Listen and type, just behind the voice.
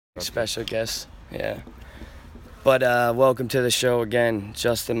Special guest. Yeah. But welcome to the show again.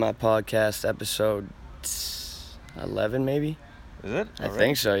 Just in my podcast, episode 11, maybe? Is it? I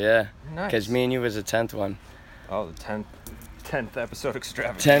think so, yeah. Nice. Because me and you was the 10th one. Oh, the 10th episode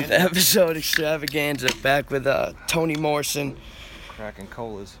extravaganza. 10th episode extravaganza. Back with Tony Morrison. Cracking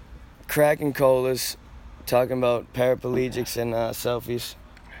colas. Cracking colas. Talking about paraplegics and selfies.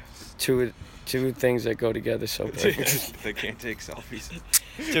 Two things that go together so perfect. They can't take selfies.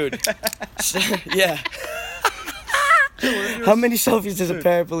 Dude. Yeah. How many selfies does a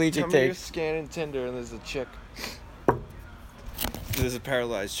paraplegic take? You're scanning Tinder and there's a chick. There's a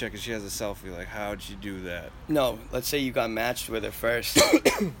paralyzed chick and she has a selfie. Like, how'd she do that? No, let's say you got matched with her first.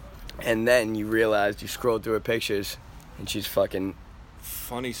 And then you realized you scrolled through her pictures and she's fucking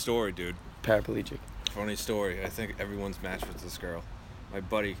Funny story, dude. paraplegic. Funny story. I think everyone's matched with this girl. My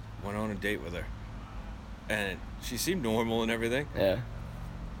buddy went on a date with her. And she seemed normal and everything. Yeah.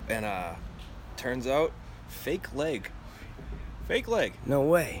 And turns out, fake leg. Fake leg. No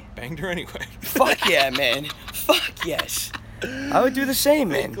way. Banged her anyway. Fuck yeah, man. Fuck yes. I would do the same,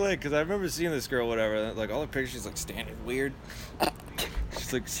 man. Fake leg, because I remember seeing this girl, whatever, like all the pictures, she's like standing weird.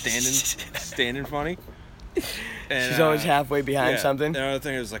 She's like standing funny. And, She's always halfway behind something. And another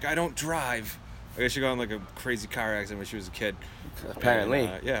thing is like, I don't drive. I guess she got in like a crazy car accident when she was a kid. Apparently.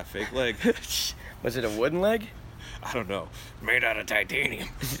 And, yeah, fake leg. Was it a wooden leg? I don't know. Made out of titanium.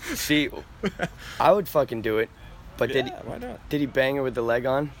 See, I would fucking do it. But Yeah, why not? did he bang her with the leg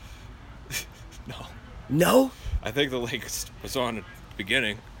on? No. No? I think the leg was on at the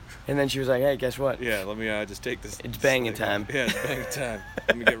beginning. And then she was like, hey, guess what? Yeah, let me just take this. It's banging this time. Yeah, it's banging time.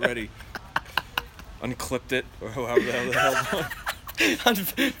 Let me get ready. Unclipped it, or however the hell. On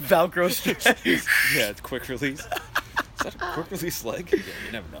Velcro strips. Yeah, it's quick release. Is that a quick release leg? Yeah,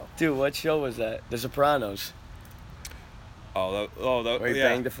 you never know. Dude, what show was that? The Sopranos. That, Where he yeah.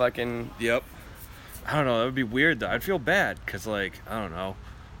 banged the fucking... Yep. I don't know. That would be weird though. I'd feel bad because, like, I don't know.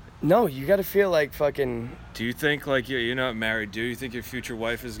 No, you gotta feel like fucking... Do you think like you're not married? Do you think your future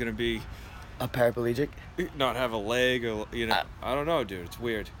wife is gonna be A paraplegic? not have a leg or I don't know, dude. It's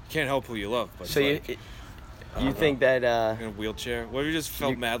weird. You can't help who you love. But So it's you I don't think know. that in a wheelchair? What if you just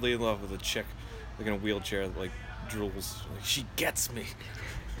felt madly in love with a chick, like in a wheelchair, that, like drools? Like, she gets me.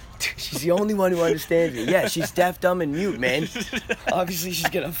 she's the only one who understands you? Yeah, she's deaf, dumb, and mute, man. Obviously, she's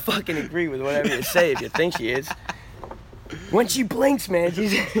gonna fucking agree with whatever you say if you think she is. When she blinks, man,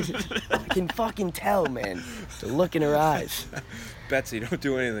 I can fucking tell, man. The look in her eyes. Betsy, don't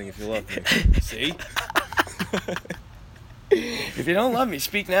do anything if you love me. See? If you don't love me,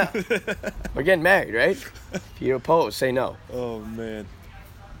 speak now. We're getting married, right? If you oppose, say no. Oh man.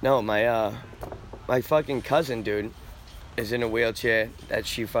 No, my fucking cousin, dude, is in a wheelchair that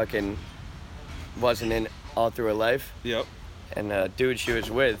she fucking wasn't in all through her life. Yep. And dude she was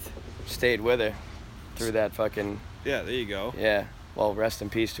with stayed with her through that fucking... Yeah, there you go. Yeah. Well, rest in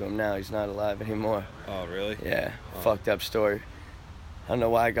peace to him now. He's not alive anymore. Oh, really? Yeah. Oh. Fucked up story. I don't know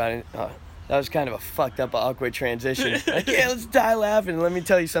why I got in... that was kind of a fucked up, awkward transition. Like, yeah, let's die laughing. Let me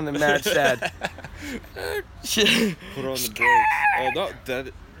tell you something mad sad. Put on the brakes. Oh, no,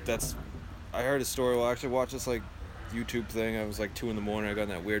 that's... I heard a story. Well, I actually watched this, like, YouTube thing. I was, like, 2 in the morning. I got in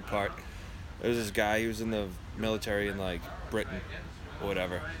that weird part. There was this guy. He was in the military in, like, Britain or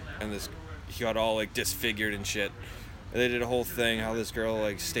whatever. And he got all, like, disfigured and shit. And they did a whole thing how this girl,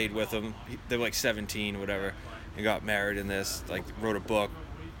 like, stayed with him. They were, like, 17 or whatever. And got married in this. Like, wrote a book.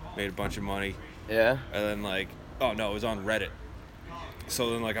 Made a bunch of money. Yeah? And then, like... Oh, no, it was on Reddit.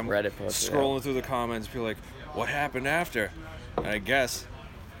 So then, like, I'm Reddit post, scrolling through the comments, people like, what happened after? And I guess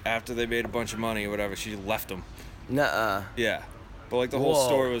after they made a bunch of money or whatever, she left him. Nuh-uh. Yeah. But, like, the whole Whoa.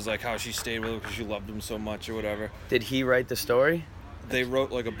 story was, like, how she stayed with him because she loved him so much or whatever. Did he write the story They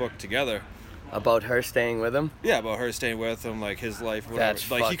wrote, like, a book together. about her staying with him? Yeah, about her staying with him, like, his life, whatever. That's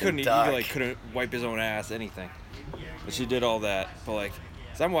like, fucking dark. he couldn't wipe his own ass, anything. But she did all that. But, like,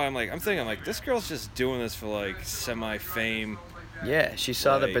 I'm thinking, like, this girl's just doing this for, like, semi-fame. Yeah, she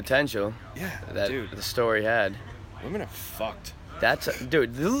saw the Like, potential Yeah, that dude. the story had. Women are fucked.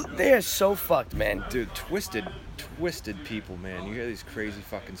 Dude, they are so fucked, man. Dude, twisted people, man. You hear these crazy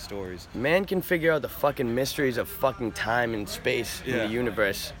fucking stories. Man can figure out the fucking mysteries of fucking time and space in Yeah. the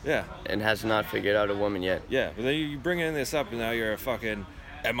universe Yeah, and has not figured out a woman yet. yeah. But then you bring in this up, and now you're a fucking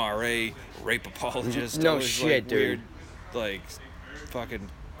MRA rape apologist. No all these, shit, like, dude. Weird, like, fucking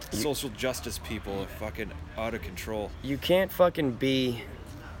social justice people are fucking out of control. You can't fucking be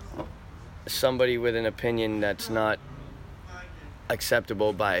somebody with an opinion that's not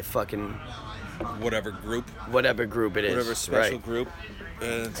acceptable by fucking Whatever group, whatever group it is. whatever special right. group,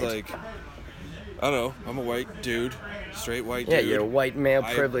 and it's like, I don't know. I'm a white dude, straight white Yeah, dude. you're a white male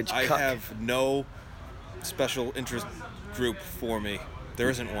privileged I cuck. have no special interest group for me. There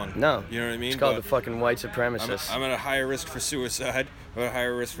isn't one. No. You know what I mean? It's called But the fucking white supremacist. I'm at a higher risk for suicide. I'm at a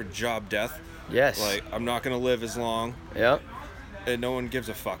higher risk for job death. Yes. Like, I'm not gonna live as long, Yep. and no one gives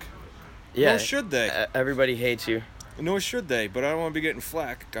a fuck. Yeah. Nor should they. Everybody hates you. Nor should they. But I don't want to be getting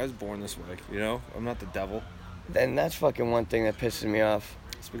flack. I was born this way. You know, I'm not the devil. Then that's fucking one thing that pisses me off.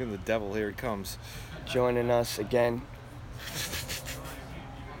 Speaking of the devil, here he comes. Joining us again.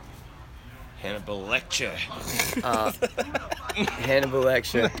 Hannibal Lecter. Hannibal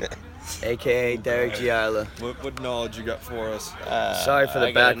Lecter, aka Derek Giala. What knowledge you got for us? Sorry for the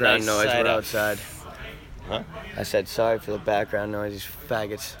I got a background nice noise. side We're up. outside. Huh? I said sorry for the background noise. These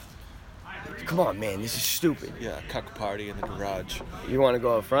faggots. Come on, man. This is stupid. Yeah, cuck party in the garage. You want to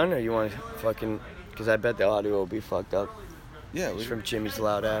go up front or you want to fucking? Because I bet the audio will be fucked up. Yeah, It's from Jimmy's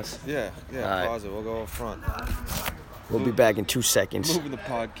loud ass. Yeah. Alright. Pause it. We'll go up front. We'll be back in 2 seconds. Moving the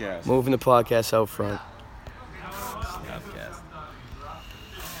podcast. Moving the podcast out front.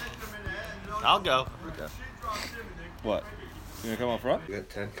 I'll go. What? You gonna come up front? You got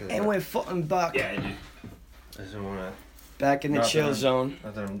 10 cause And we're fucking back. Yeah, I do. I just want to. Back in the Not chill that. zone.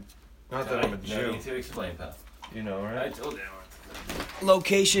 Not that I'm a Jew. To explain, pal. You know, I right? told you.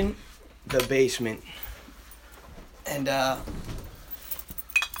 Location, the basement. And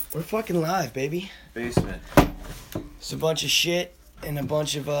we're fucking live, baby. Basement. It's a bunch of shit and a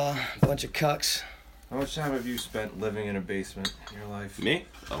bunch of cucks. How much time have you spent living in a basement in your life? Me?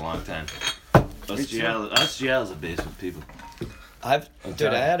 A long time. Me Us too. GL's a basement people. Dude,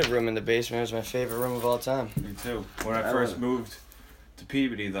 I had a room in the basement. It was my favorite room of all time. Me too. When I first moved to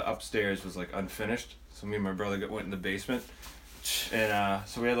Peabody, the upstairs was like unfinished. So me and my brother went in the basement. And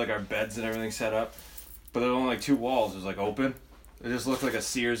so we had like our beds and everything set up. But there were only like 2 walls. It was like open. It just looked like a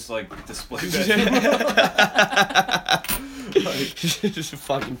Sears like display bed. Just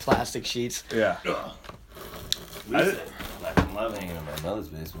fucking plastic sheets. Yeah. I fucking love hanging in my mother's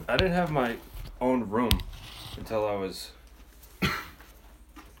basement. I didn't have my own room until I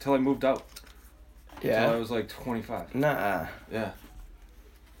moved out. Until I Yeah. was like 25. Nah. Yeah.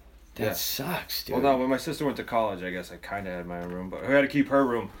 That Yeah. sucks, dude. Well, no, when my sister went to college, I guess I kind of had my own room, but I had to keep her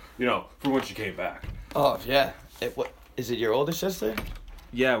room, you know, for when she came back. Oh yeah. What is it? Your older sister?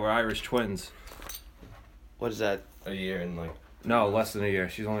 Yeah, we're Irish twins. What is that? A year and like. No, less than a year.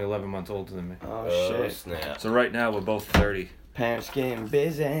 She's only 11 months older than me. Oh shit. Snap. So right now we're both 30. Parents getting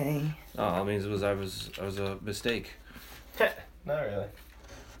busy. Oh, that means I was a mistake. Not really.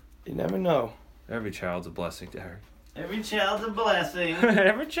 You never know. Every child's a blessing to her. Every child's a blessing.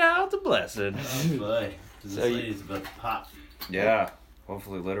 Every child's a blessing. Oh boy. This So you- lady's about to pop. Yeah,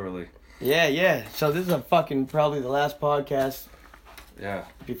 hopefully, literally. Yeah. So this is probably the last podcast Yeah,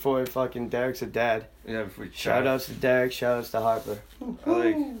 before fucking Derek's a dad. yeah. If we Shout outs to Derek. Shout outs to Harper.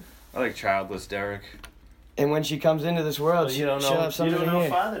 I like childless Derek. And when she comes into this world, You don't she'll know. have You something don't to know hear.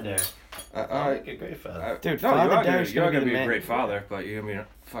 Father Derek. I I'll make a great father. Dude, no, Father you're not Derek's you're gonna not be gonna the be a man. great father, but you're gonna be a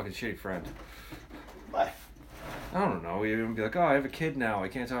fucking shitty friend. Why? I don't know. You're gonna be like, oh, I have a kid now. I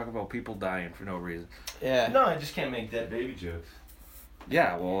can't talk about people dying for no reason. Yeah. No, I just can't make dead baby jokes.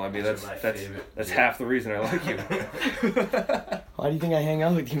 Yeah, well, I mean, Those that's are my favorite. that's half the reason I like you. Why do you think I hang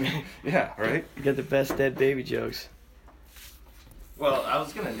out with you, man? Yeah, right. You got the best dead baby jokes. Well, I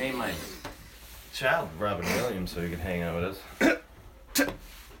was gonna name my child Robin Williams so he could hang out with us.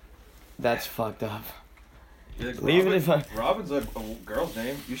 That's fucked up. Like, Leave it if I. Robin's a girl's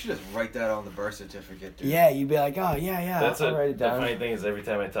name. You should just write that on the birth certificate, dude. Yeah, you'd be like, oh yeah, That's I'll write it The down. funny thing is, every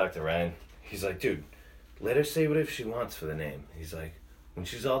time I talk to Ryan, he's like, "Dude, let her say whatever she wants for the name." He's like, when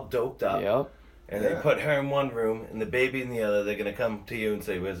she's all doped up, Yep. and they Yeah. put her in one room and the baby in the other, they're gonna come to you and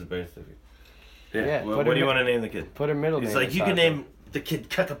say, "Where's the birth certificate?" Yeah, What, put do her you mi- want to name the kid? Put her middle He's name. like, as you can Harper. name the kid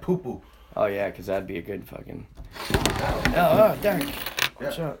Cuckapoo. Oh yeah, because that'd be a good fucking. Oh, Derek.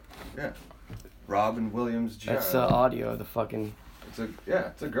 What's Yeah. up? Yeah. Robin Williams. That's the audio of the fucking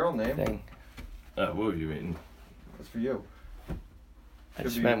It's a girl name. thing. What were you eating? That's for you. I Could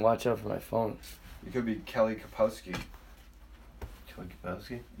just be- meant watch out for my phone. You could be Kelly Kapowski. Kelly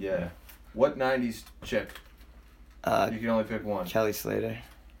Kapowski? Yeah. What '90s chick? You can only pick one. Kelly Slater.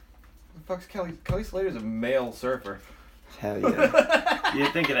 The fuck's Kelly? Kelly Slater's a male surfer. Hell yeah. You're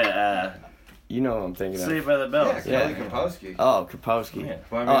thinking of You know what I'm thinking of. Saved by the Bell. Yeah, Kelly Yeah. Kapowski. Oh, Kapowski. Yeah.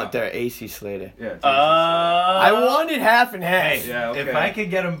 Well, I mean, Oh, they're AC Slater. Yeah. it's I wanted half and half. Hey, Yeah, okay. if I could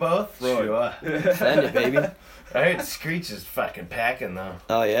get them both, Throw it. sure. Send it, baby. I heard Screech is fucking packing though.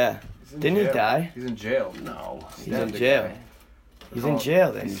 Oh yeah. He's in Didn't he jail. die? He's in jail. No. He's in Stabbed a jail. guy. He's in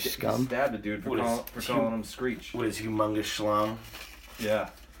jail then, you He scum. stabbed a dude for What is- calling him Screech. With his humongous schlong. Yeah.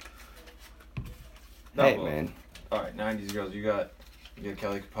 No, Hey, well, man. All right, 90s girls. You got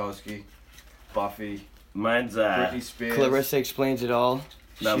Kelly Kapowski, Buffy, Mine's Britney Spears. Clarissa explains it all.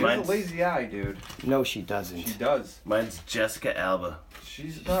 No, she has mine's- a lazy eye, dude. No, she doesn't. She does. mine's Jessica Alba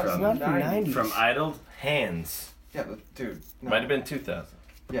She's not, From- not the 90s. 90s. from Idle Hands. Yeah, but dude. No. Might have been 2000.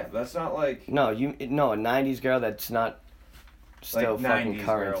 Yeah, that's not like No, a 90s girl that's not still like fucking 90s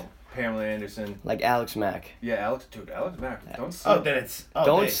current. girl. Pamela Anderson. Like Alex Mack. Yeah, Alex Mack. Don't Oh, sleep. then it's.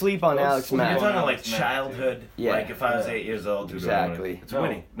 Don't they- sleep on don't Alex sleep You're Mack. on- talking like Alex Mack, childhood. Yeah. Like if I was Yeah. 8 years old. dude, Exactly. It's no,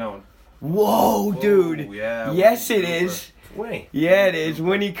 Winnie. No. Whoa, dude. Yeah. Yes, Winnie it Cooper. is. Winnie. Yeah, it is.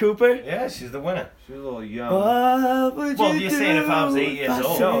 Winnie Cooper. Yeah, she's the winner. She was a little young. What would Well, you you're saying if I was 8 do years if I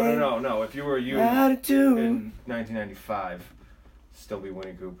old. said No. If you were you attitude? in 1995, still be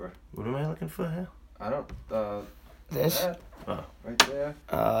Winnie Cooper. What am I looking for here? I don't. This? That Oh. right there.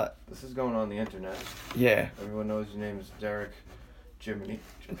 This is going on the internet. Yeah. Everyone knows your name is Derek Jiminy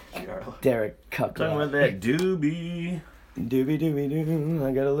Giarlo. Derek Talking Cuckler. about that doobie. Doobie doobie doo.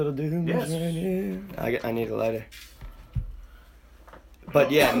 I got a little doobie Yes. right here. I need a lighter.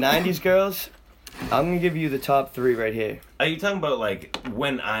 But yeah, 90s girls. I'm gonna give you the top 3 right here. Are you talking about like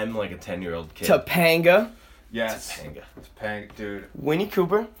when I'm like a 10-year-old kid? Topanga, Yes. Topanga. It's Pang, dude. Winnie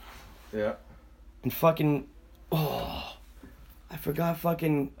Cooper, Yeah. and fucking. Oh, I forgot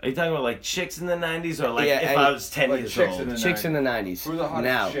fucking Are you talking about like chicks in the 90s or like Yeah, if and- I was 10 like years chicks old? in the chicks in the 90s. Who are the hottest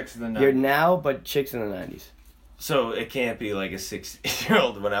now. chicks in the 90s? You're now, but chicks in the 90s. So it can't be like a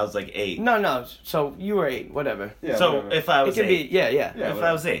 6-year-old when I was like 8. No. So you were 8, whatever. Yeah, so whatever. if I It was can 8. be, yeah. Yeah, if whatever.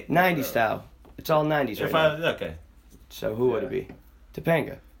 I was 8. 90s style. It's all 90s right If now. I was, okay. So who would it be?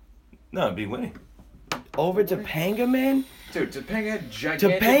 Topanga. No, it'd be Winnie. Over Topanga, man? Dude, Topanga had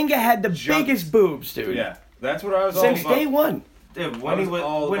gigantic. Topanga had the Jump- biggest boobs, dude. Yeah, that's what I was all Since about. day one. Dude, I Winnie was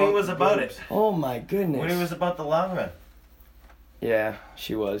all was about boobs. it. Oh my goodness. Winnie was about the lava run. Yeah,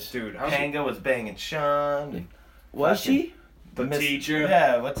 she was. Dude, how's Panga was banging Sean. and Was fucking- she? the Mis- teacher?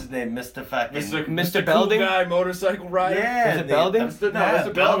 Yeah, what's his name? Mr. fucking... Mr. Cool Belding? guy, motorcycle rider? Yeah. Was it Belding? No, Mr. Mr.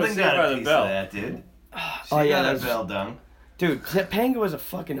 Belding Belding was got saved by a the piece bell. of that, dude. She Oh, yeah, got that a was- bell done. Dude, Topanga was a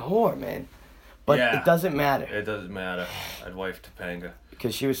fucking whore, man. But Yeah. it doesn't matter. It doesn't matter. I'd wife Topanga.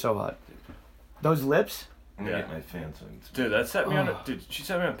 Because she was so hot. Those lips? I'm gonna Yeah. get my fan wings. Dude, that set me on Oh. a. Dude, she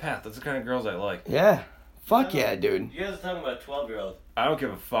set me on a path. That's the kind of girls I like. Yeah. Fuck yeah, dude. You guys are talking about a 12-year-old. I don't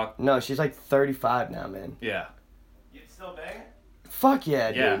give a fuck. No, she's like 35 now, man. Yeah. You still banging? Fuck yeah,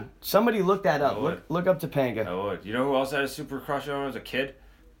 dude. Yeah. Somebody look that up. I Look, look up Topanga. I would. You know who else I had a super crush on when I was a kid?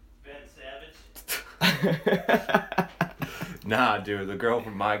 Ben Savage. Nah, dude. The girl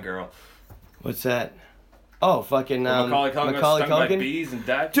from My Girl. What's that? Oh, fucking Macaulay Culkin got stung by bees and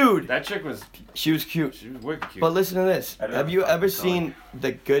died. Dude. That chick was. She was cute. She was wicked cute. But listen to this. I don't Have know you fucking ever Macaulay. seen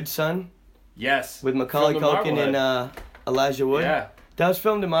The Good Son yes. with Macaulay Filmed in Culkin and Marblehead. Elijah Wood? Yeah. That was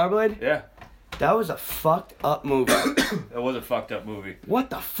filmed in Marblehead? Yeah. That was a fucked up movie. That was a fucked up movie.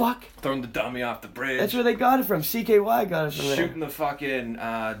 What the fuck? Throwing the dummy off the bridge. That's where they got it from. CKY got it from there. Shooting the fucking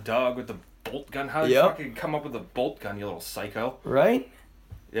dog with the bolt gun. How did Yep. you fucking come up with a bolt gun, you little psycho? Right?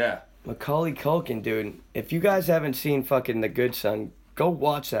 Yeah. Macaulay Culkin, dude. If you guys haven't seen fucking The Good Son, go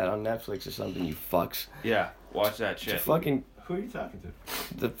watch that on Netflix or something, you fucks. Yeah. Watch that The shit. fucking, Who are you talking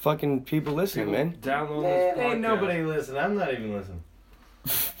to? the fucking people listening, man. Download this podcast. Ain't nobody listening. I'm not even listening.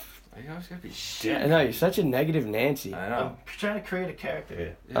 You always gotta be I shit. know, you're such a negative Nancy. I I'm know. trying to create a character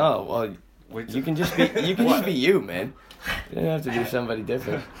here. Oh, well, Wait you till- can just be you, man. You don't have to be somebody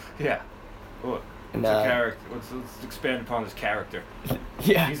different. Yeah. What? And, What's a character? Let's expand upon his character.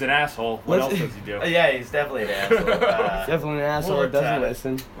 yeah, He's an asshole. What Let's- else does he do? Yeah, he's definitely an asshole. definitely an asshole More that doesn't retarded.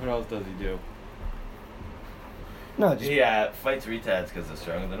 listen. What else does he do? No, just He fights retards because they're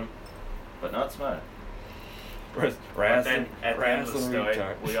stronger than him, but not smart. But then at the end of the story,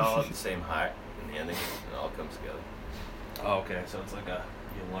 we all have the same heart in the ending. It all comes together. Oh, okay. So it's like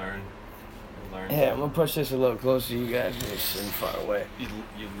you learn. yeah. I'm gonna push this a little closer. You guys are sitting far away. You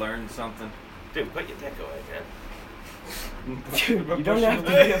learn something. Dude, put your dick away, man. Dude, you don't have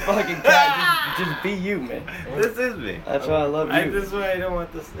to be a fucking cat. Just be you, man. This is me. That's why I love you. This is why I don't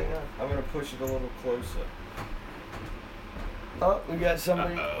want this thing on. I'm gonna push it a little closer. Oh, we got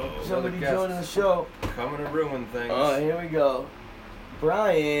somebody Uh-oh. somebody Another guest. joining the show. Coming to ruin things. Oh, here we go.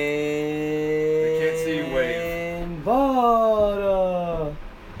 Brian. can't see you wave. Vada.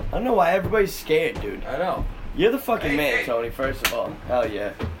 I don't know why everybody's scared, dude. I know. You're the fucking Hey, man, hey. Tony, first of all. Hell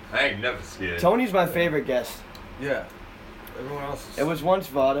yeah. I ain't never scared. Tony's my favorite guest. Yeah. Everyone else is. It was once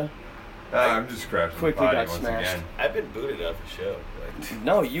Vada. I'm just scratching Quickly the body got once smashed. again. I've been booted off the show. Like,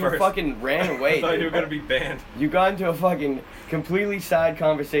 No, you First. fucking ran away. I thought you were dude. gonna be banned. You got into a fucking completely side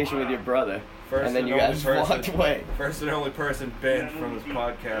conversation with your brother, First and then you only guys walked away. First and only person banned from this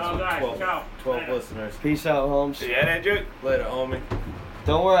podcast with 12 listeners. Peace out, Holmes. Yeah, Andrew. Later, homie.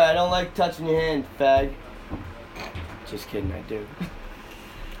 Don't worry, I don't like touching your hand, fag. Just kidding, I do.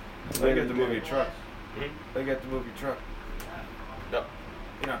 I get to move your truck. Hmm? I get to move your truck. No.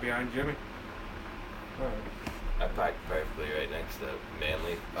 You're not behind Jimmy? Alright. I parked perfectly right next to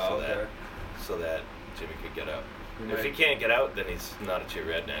Manly, Oh, okay. so that Jimmy could get out. We If he might- can't get out, then he's not a true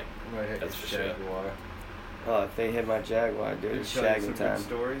redneck. we might hit That's your for sure. Jaguar. Oh, if they hit my Jaguar, dude, Did it's he tell you some shagging good time.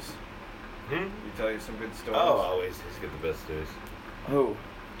 stories? Hmm? You tell you some good stories? Oh, always. He's got the best stories. Who?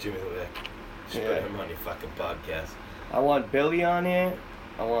 Jimmy Levick. Just Yeah. put him on your fucking podcast. I want Billy on here.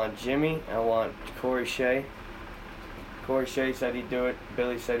 I want Jimmy. I want Corey Shea. Corey Shea said he'd do it.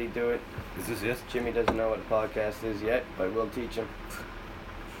 Billy said he'd do it. Is this it? Jimmy doesn't know what a podcast is yet, but we'll teach him.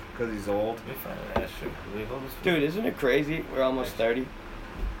 Because he's old. We find that shit. We hold this. Dude, isn't it crazy? We're almost 30.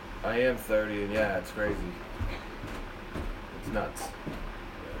 I am 30, and yeah, it's crazy. It's nuts.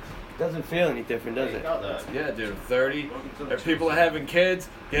 Doesn't feel any different, does it? Yeah, dude, 30. There people are having kids,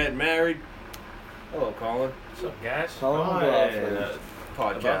 getting married. Hello, Colin. What's up, guys? Call him Oh, McLaughlin. yeah.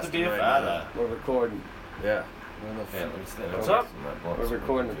 Podcast. About to be a right father. We're recording. now. Yeah. We're in the Yeah, let me stand What's up? We're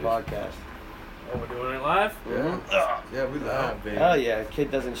recording the podcast. Oh, we're doing it live? Yeah. Yeah, we love, baby. Hell yeah,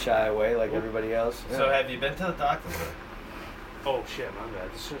 kid doesn't shy away like everybody else. So have you been to the doctor? Oh shit, my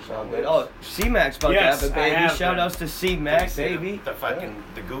bad. This is All good. Oh, C-Mac's about Yes, to have a I baby. have Shout been. outs to C-Mac, baby. The fucking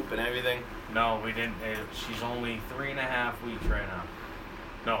the goop and everything. No, we didn't. She's only 3.5 weeks right now.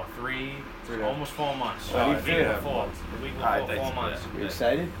 No, Three and a half. almost 4 months. How do you The feel? week before. The week I before, think 4 so, months. You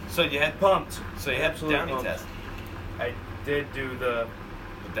excited? So you had Pumped. So you had the Absolutely Downy pumped. test. I did do the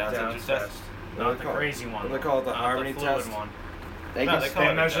The Down Down syndrome test. test. What Not do the they call it? crazy one. What do they call it, the not harmony the fluid test? one. They No, can they s- call They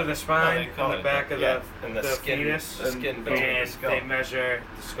it measure that. the spine No, they call and the it back that. of Yeah, the, and the the skin- fetus. the skin between the and skull. they measure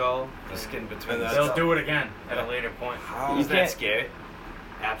the skull. The skin between And the They'll skull. do it again at a later point. How? You Is that can't- scary?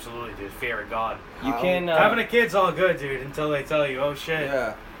 Absolutely, dude. Fear of God. you can. Having a kid's all good, dude, until they tell you, oh shit,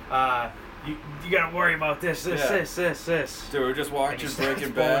 Yeah. you gotta worry about this, Yeah. this. Dude, we're just And you watching start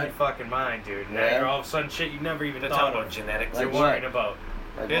Breaking blowing your Bad. fucking mind, dude. Now Yeah. you're all of a sudden shit you never even They're thought talking about of. genetics. Like You're what? worrying about.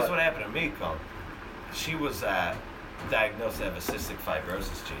 Like Here's what? what happened to me, Colin. She was diagnosed to have a cystic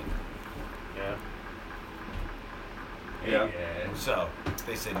fibrosis gene. Yeah. Yeah. So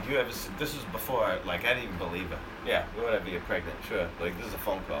they said you have this was before, like, I didn't even believe her. Yeah, whatever, you're pregnant, sure. Like, this is a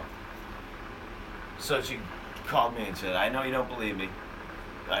phone call. So she called me and said, I know you don't believe me.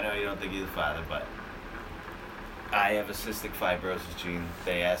 I know you don't think you're the father, but I have a cystic fibrosis gene.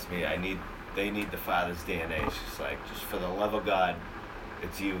 They asked me, they need the father's DNA. She's like, just for the love of God,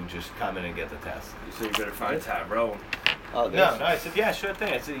 it's you. Just come in and get the test. So you better find Tyrone. Oh, No, this- no. I said, yeah, sure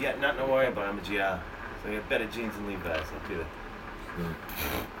thing. I said, yeah, nothing to worry about. I'm a GI. So you have better genes than Levi's. I'll do that.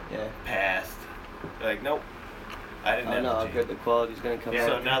 Yeah. Passed. They're like, nope. I didn't Oh have no, the how gene. good the quality's gonna come Yeah,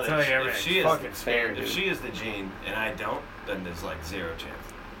 So out. now I'll tell that you if everything. she is Fucking fair, if dude. she is the gene and I don't, then there's like 0 chance.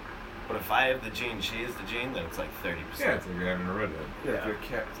 But if I have the gene, she is the gene, then it's like 30%. Yeah, it's like you're having a redhead. Yeah, Yeah. if you're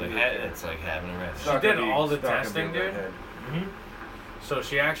cat. It's like having a red. She did all the It's not gonna be testing, a dude. redhead. Mm-hmm. So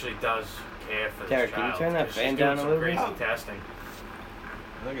she actually does care for this Derek, can you child. turn that 'cause fan she's down doing a some little bit? crazy Oh. testing.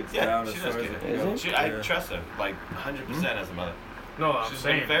 I think it's Yeah, down she as does far as get it it. can Is go. I Yeah. trust her like 100% as a mother. No, I'm She's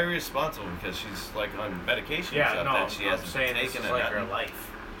saying. been very responsible because she's like on medication Yeah, and stuff no, that she I'm hasn't saying this taken is or like her nothing. life.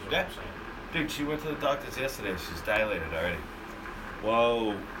 Is what Yeah. I'm saying. Dude, she went to the doctor's yesterday. She's dilated already.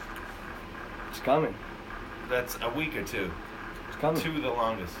 Whoa. It's coming. That's a week or two. It's coming. 2 the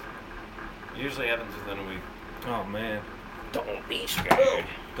longest. Usually happens within a week. Oh man. Don't be scared.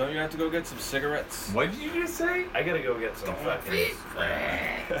 Don't you have to go get some cigarettes? What did you just say? I gotta go get some fucking.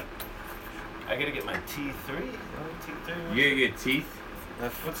 I gotta get my T3. T3. You gotta get teeth?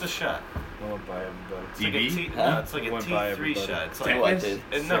 What's a shot? I went by everybody. It's like a TB? T- Huh? No, it's like a Went by T3 everybody. shot. It's What, like dude?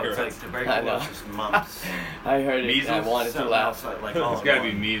 no, it's like Cigarettes. tuberculosis, mumps, I heard it. and I Measles? wanted to something laugh. else, like all It's in gotta one.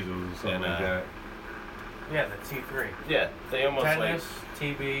 be measles or something And, like that. Yeah, the T3. Yeah, they almost Tetanus,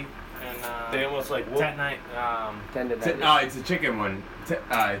 TB, and they almost like whoop. tetanite. Tendinitis. It's a chicken one.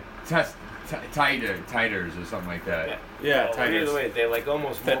 Titers or something like that. Yeah. Yeah, Well, either titers. way, they like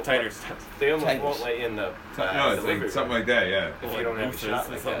almost Fat won't titers. They almost Titers. won't let you in the No, it's delivery like something room like that, yeah. if you don't have a Boosters shot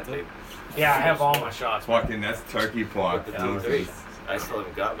or like that. something. Yeah, I have all my shots. man. Fucking, that's turkey flock. With the That was T3. just- I still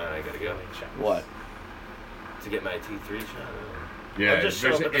haven't got mine. I gotta go What? to get my T3 shot. Yeah, I'll it's, just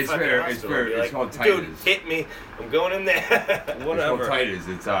show up at the it's, fucking for, it's, hospital for, and be it's like, called dude, titers. hit me. I'm going in there. It's called Whatever. titers.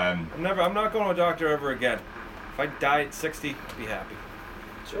 It's I'm not going to a doctor ever again. If I die at 60, be happy.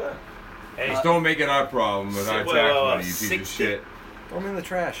 Sure. Hey, just don't make it our problem with our Well, tax money, you piece of 60? shit. Throw them in the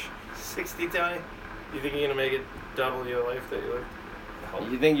trash. 60, Tony? You think you're gonna make it double your life that you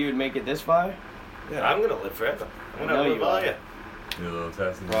live? You think you would make it this far? Yeah. I'm gonna live forever. I'm I gonna know live you all are. you. Your little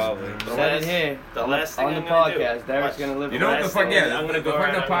test. Probably. Said it here. The on last thing on the I'm gonna do. podcast. Derek's Watch. gonna live. You know what the Last fuck? thing Yeah, is, I'm gonna the go around,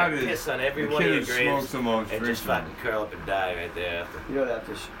 fucked up part I'm gonna is piss on every the one of kid your who smokes graves the most and just recently. fucking curl up and die right there after. You don't have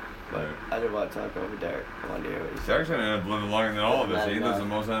to. But Right. I didn't want to talk over Derek. I wanted to hear what he said. Derek's gonna end up living longer than all of us. He Doesn't lives matter. the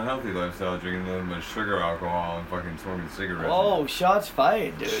most unhealthy lifestyle, drinking nothing but sugar, alcohol, and fucking smoking cigarettes. Oh, shots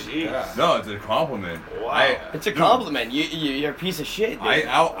fired, dude. Jeez. Yeah. No, it's a compliment. Wow. It's a Dude, compliment. You're a piece of shit, dude. I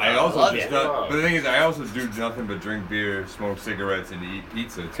also love just it. but the thing is, I also do nothing but drink beer, smoke cigarettes, and eat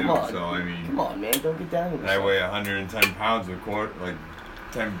pizza too. Come on. So I mean, Come on, man. Don't get down with and I yourself. weigh 110 pounds a quarter, like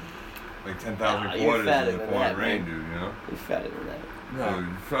 10,000 Nah, you're quarters fatter in the than pouring that, rain, man. dude. You know. You're fatter than that. No.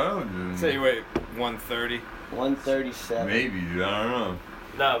 So, Say you weigh 130. 137. maybe, dude. I don't know.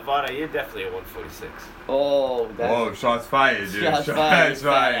 No, Vana, you're definitely a 146. Oh, that's. Whoa, shots fired, dude. Shots fired, fat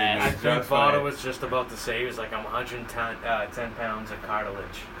fired. ass. I dude. think Shots Vada fired. was just about to say he was like, I'm 110 10 pounds of cartilage.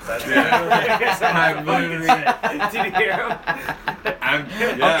 That's Yeah. I'm literally- Did you hear him? I'm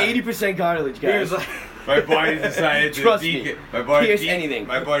I'm 80% cartilage, guys. He was like, My body decided to Trust me. my body Pierce anything.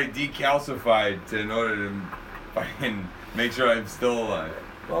 My body decalcified to in order to fucking make sure I'm still alive.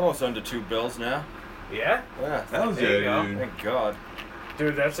 Almost under 2 bills now. yeah? Yeah. Hell's There you yeah, go. dude. Thank God.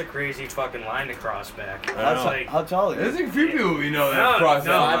 Dude, that's a crazy fucking line to cross back. I how, know. Like, how tall are There's you? a few people we know that No, cross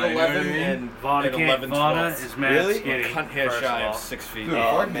no, that line. You know what I 5'11" mean? and Vada and can't. 11, Vada 12. is mad Really? skinny. Cunt hair first shy of of all. 6 feet. Dude,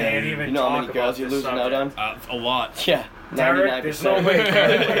 Oh, fuck man. Can't even You know how many talk girls about you're this losing out on? subject. A lot. Yeah, Derek, there's no 99%. way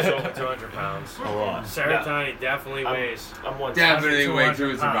Derek weighs over 200 pounds. A lot. Sarah No. Tiny definitely weighs. I'm one. Definitely Under way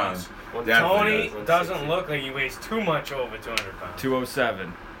 200 too pounds. One- Definitely Tony doesn't look like he weighs too much over 200 pounds.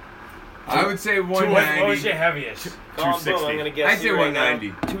 207. I would say What was your 190. heaviest? Calm down, 260. I'm gonna guess I'd say you right now. 190.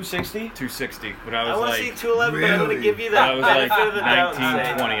 260? 260. When I I was want to like, see 211, but I'm gonna Really? give you when I that was like benefit of the doubt. 19,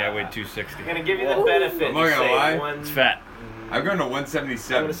 and say- 20, I weighed 260. I'm gonna give you the benefit. I'm not and gonna say lie. one- It's fat. I've gone to I'm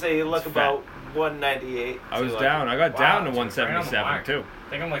 177. gonna say you look It's fat. about 198. I was to, down. I got Wow, down to it's right on the 177 mark. too. I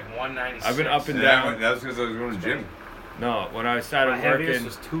think I'm like 196. I've been up and Yeah, down. that was because I was going to the gym. No, when I My started heaviest working,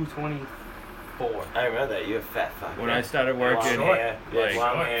 was 224. I remember that. You're a fat fuck. when I started Long working, Short. hair, yeah, like,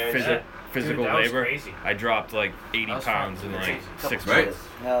 long hair and physi- shit. physical Dude, that was labor, crazy. I dropped like 80 That was pounds fun. in like It's 6 Right? months.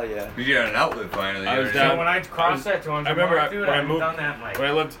 Hell yeah. You got an outlet finally. I was you know? down- So when I crossed that 200 I remember mark, dude, when I I haven't moved- done that in like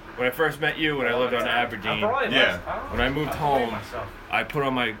When I first met you, when I lived on Aberdeen, Yeah. when I moved weigh home, myself. I put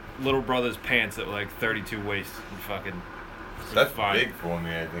on my little brother's pants that were like 32 waist and fucking. That's fine. big for me,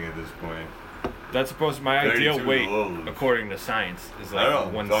 I think, at this point. That's supposed to my 32 ideal is weight, low. according to science, is I like don't know. I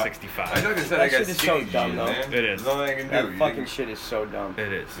 165. like I said, That I got shit is skinny so dumb, jeans, though. man. It is. There's nothing I can do. That You fucking think- shit is so dumb.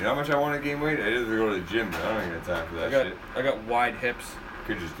 It is. You know how much I want to gain weight? I either go to the gym, but I don't even got time for that shit. I got wide hips.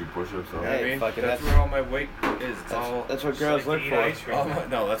 Could just do push-ups. You know Though. what I Hey, mean? fucking That's that's- where all my weight is. It's all. That's what girls look Like for. ice cream. Oh my,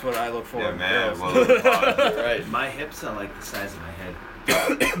 no, that's what I look for. Yeah, in man. girls. Well, You're right. My hips are like the size of my head.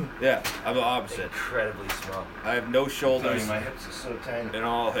 Yeah, I'm the opposite. Incredibly small. I have no shoulders My hips are so tiny. and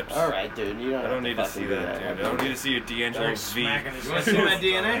all hips. All right, dude. You don't I don't have need to see fucking do that, dude. I don't need to see your D'Angelo Derek's V. smacking his You wanna head. see my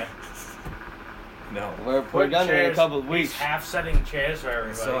DNA? No. We're done in a Chairs- couple of he's weeks. half setting chairs for I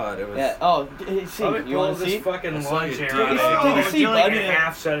everybody. saw it. It was. Yeah. Oh, see. Let me You pull want to this see? fucking I saw lawn you chair take out. a seat. Take a Would seat, you like bud. me to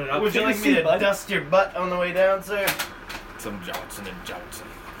half set it up? Would you Take a like me seat, to bud. dust your butt on the way down, sir? Some Johnson and Johnson.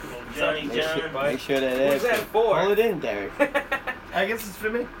 Johnny Make sure, John. make sure that What's ass. that for? Pull it in, Derek. I guess it's for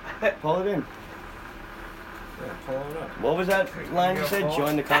me. Pull it in. Yeah, pull it up. What was that line you said?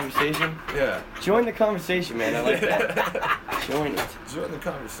 Join the conversation. Yeah. Join the conversation, man. I like that. Join it. Join the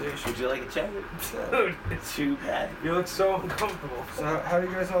conversation. Would you like a check? Dude, It's too bad. you look so uncomfortable. So how do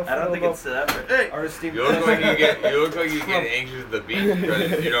you guys all I don't feel think about it's that. Hey! artist Steve? you look like you get anxious at the beach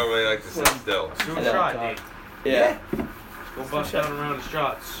because you don't really like to sit still. Do I a don't shot, talk. Dave. Yeah. Go bust down around the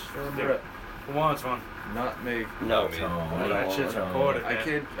shots. Who wants one? Not me. No. Oh, that shit's recorded, I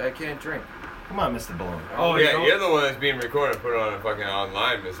man. can't drink. Come on, Mr. Balloon. Oh, you Yeah, don't- you're the one that's being recorded. Put it on a fucking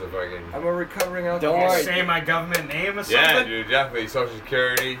online, Mr. Fucking. I'm a recovering Don't alcoholic. worry. Say my government name or something? Yeah, dude, definitely. Social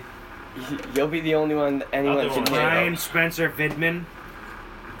Security. You'll be the only one anyone I'll do can one. hear. Brian Spencer Vidman.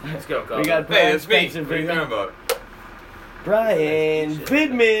 Let's go, We got Hey, Brian that's me. Spencer. What are you talking about? Brian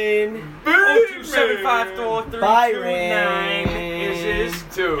Bidman. 02754 Byron. is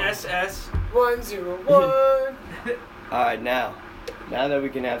his Two. SS. 101. Alright, now that we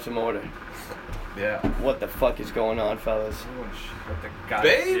can have some order, Yeah. what the fuck is going on, fellas? Everyone shut the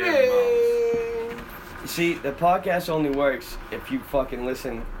goddamn mouths. Baby! See, the podcast only works if you fucking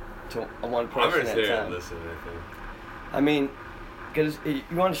listen to one I'm person gonna at sit a here and time. listen, I think. I mean, because you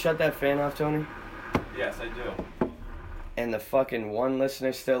want to shut that fan off, Tony? Yes, I do. And the fucking one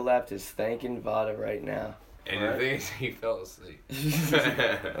listener still left is thanking Vada right now. And the thing is, he fell asleep.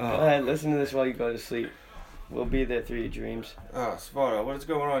 Alright, listen to this while you go to sleep. We'll be there through your dreams. Oh, Sparta, what is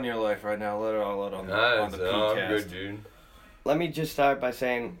going on in your life right now? Let it all out on the I'm podcast. good, dude. Let me just start by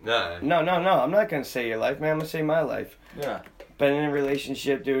saying, Nah. no, I'm not gonna say your life, man. I'm gonna say my life. Yeah. Been in a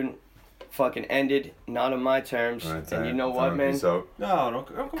relationship, dude. Fucking ended, not on my terms. And you know what, man? No,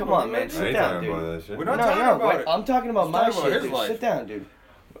 don't Come on, man. I Sit ain't down, talking dude. about that shit. We're not No, talking no, about wait, it. I'm talking about Let's my talk about shit, his dude. life. Sit down, dude.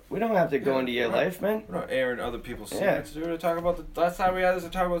 We don't have to go into your life, man. We're not airing other people's Yeah. secrets, dude. We're talking about the last time we had this. We're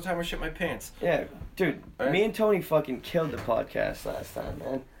talking about the time I shit my pants. Yeah, dude. Right. Me and Tony fucking killed the podcast last time,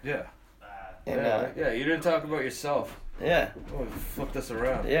 man. Yeah. And Yeah, you didn't talk about yourself. yeah, Oh, flip this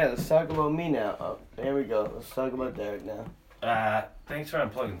around. yeah. Let's talk about me now. Oh, there we go. Let's talk about Derek now. Thanks for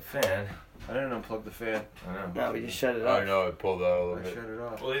unplugging the fan. I didn't unplug the fan. I know. No, we just shut it I off. know, it pulled out a little I bit. shut it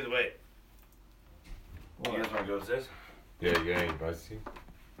off. Well, either way. You guys want to go upstairs? Yeah, you got any privacy?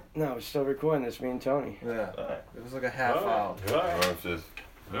 No, we're still recording this. Me and Tony. Yeah. Alright. It was like a half hour. Or it's just,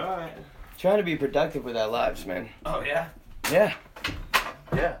 Alright. Trying to be productive with our lives, man. Oh, yeah? Yeah.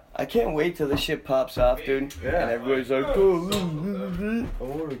 Yeah. I can't wait till this shit pops off, dude. Yeah. And everybody's like, oh, I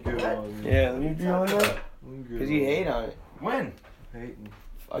want to get on. yeah, let me be on that. Because you hate on it. When? Hating.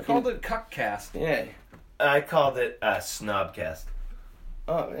 I Fucking- called it Cuckcast. Yeah. I called it a snobcast.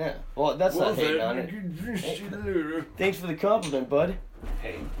 Oh, yeah. Well, that's not hating on it. Thanks for the compliment, bud.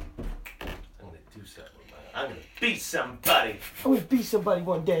 Hey, I'm gonna do something. I'm gonna beat somebody. I'm gonna be somebody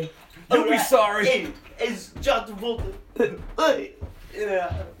one day. You'll be sorry. Hey, it's John Travolta. Hey.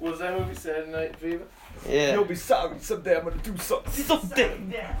 Yeah. Was that movie Saturday Night Fever? Yeah. You'll be sorry someday. I'm gonna do something. Someday,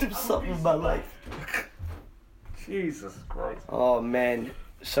 do something in my life. Jesus Christ. Oh, man.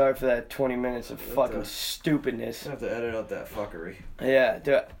 Sorry for that 20 minutes of fucking stupidness. I have to edit out that fuckery. Yeah,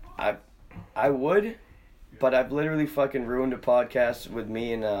 dude, I would, but I've literally fucking ruined a podcast with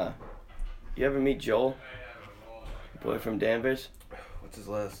me and, you ever meet Joel? Boy from Danvers? What's his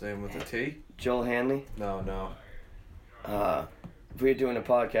last name with a T? Joel Hanley? No. We were doing a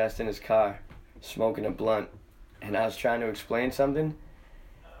podcast in his car, smoking a blunt, and I was trying to explain something,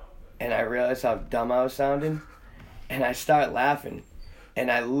 and I realized how dumb I was sounding, and I start laughing, and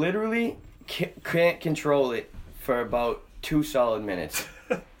I literally can't control it for about 2 solid minutes.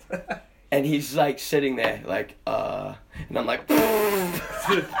 And he's like sitting there like, and I'm like,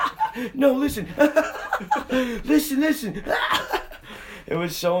 no, listen, listen. It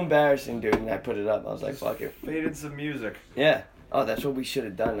was so embarrassing, dude, and I put it up. I was like, fuck it. Fade in some music. Yeah. Oh, that's what we should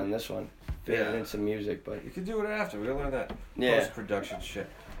have done on this one. Faded Yeah. in some music, but You can do it after. We gotta learn that Yeah. post-production shit.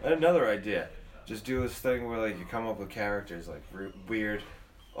 And another idea. Just do this thing where like you come up with characters like weird,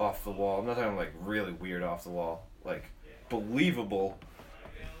 off the wall. I'm not talking like really weird off the wall. Like believable.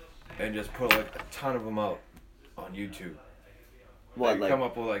 And just put like a ton of them out on YouTube. what, Like, like, come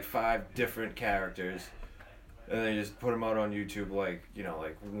up with like 5 different characters. And then you just put them out on YouTube like, you know,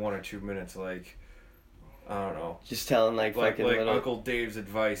 like 1 or 2 minutes like, I don't know. just telling like fucking Like little. Uncle Dave's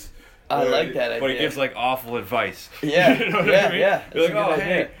advice. I like that But he idea. gives like awful advice. Yeah, You know what yeah, I mean? yeah. You're That's like, a oh, good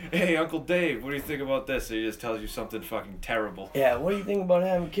idea. hey, Uncle Dave, what do you think about this? And he just tells you something fucking terrible. Yeah, what do you think about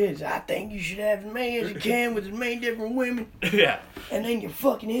having kids? I think you should have as many as you can with as many different women, Yeah. and then you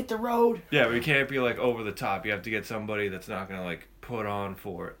fucking hit the road. Yeah, but you can't be like over the top. You have to get somebody that's not gonna like put on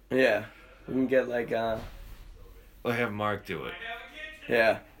for it. Yeah, we can get like Like have Mark do it.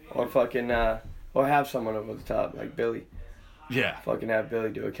 yeah, or fucking or have someone over the top like Billy. Yeah. Fucking have Billy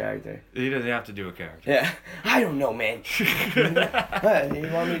do a character. He doesn't have to do a character. Yeah, I don't know, man. You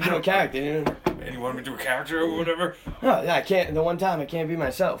want me to do a character? You know? And you want me to do a character or whatever? No, I can't. The one time I can't be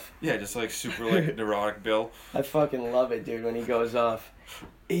myself. Yeah, just like super like neurotic Bill. I fucking love it, dude, when he goes off.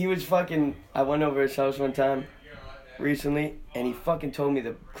 He was fucking... I went over his house one time recently, and he fucking told me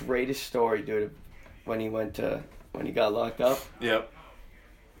the greatest story, dude, when he got locked up. Yep.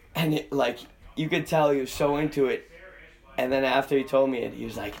 And it, like, you could tell he was so into it. And then after he told me it, he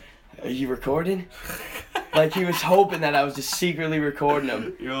was like, are you recording? Like, he was hoping that I was just secretly recording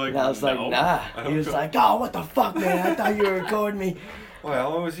him. You're like, And I was like, "No, nah. I He don't was go-" like, oh, what the fuck, man? I thought you were recording me. Well, how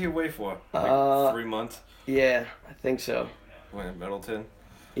long was he away for? Like 3 months? Yeah, I think so. Went in Middleton?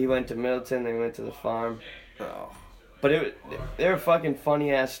 He went to Middleton, then went to the farm. Oh. But they were fucking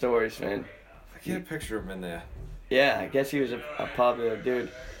funny ass stories, man. I get a picture of him in there. Yeah, I guess he was a popular dude.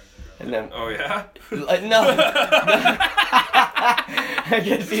 And then, Oh, yeah? like, no. I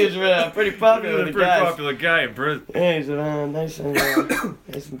guess he was pretty popular with the Pretty guys. popular guy in Brisbane. Yeah, he's nice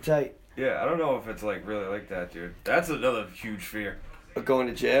and tight. Yeah, I don't know if it's like really like that, dude. That's another huge fear. Going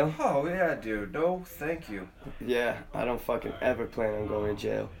to jail? Oh, yeah, dude. No, thank you. Yeah, I don't fucking ever plan on going to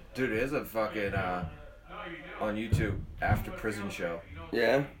jail. Dude, there's a fucking, on YouTube, after prison show.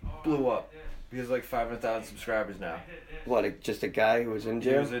 Yeah? Blew up. He has like 500,000 subscribers now. What? Just a guy who was in He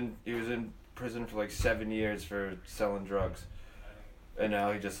jail? was in prison for like 7 years for selling drugs, and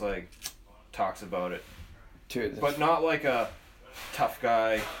now he just like talks about it, Dude, but not like a tough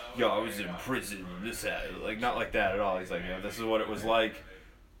guy. Yo, I was in prison. This that. Like not like that at all. He's like, this is what it was like.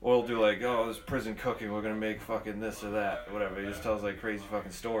 We'll do like, oh, this prison cooking. We're gonna make fucking this or that, whatever. He just tells like crazy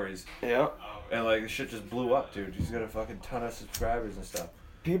fucking stories, yeah. and like the shit just blew up, dude. He's got a fucking ton of subscribers and stuff.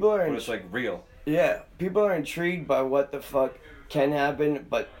 People are But it's like real. people are intrigued by what the fuck can happen,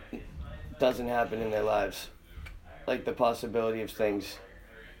 but doesn't happen in their lives. Like the possibility of things,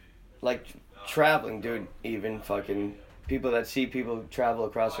 like traveling, dude. Even fucking people that see people travel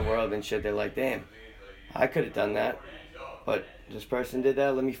across the world and shit. They're like, damn, I could have done that, but this person did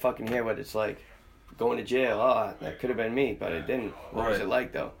that. Let me fucking hear what it's like. Going to jail. Oh, that could have been me, but it didn't. What was Right. it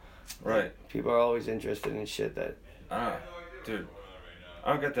like though? Right. People are always interested in shit that. Dude.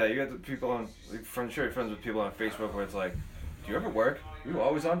 I don't get that. You got the people on, like, sure you're friends with people on Facebook where it's like, do you ever work? You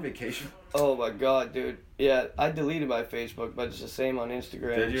always on vacation? Oh my god, dude. Yeah, I deleted my Facebook, but it's the same on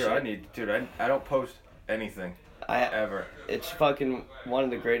Instagram. Did and you? shit. I don't post anything. Ever. It's fucking one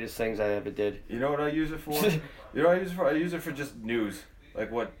of the greatest things I ever did. You know what I use it for? You know what I use it for? I use it for just news.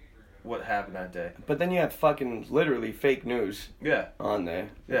 Like what happened that day. But then you have fucking literally fake news Yeah. on there.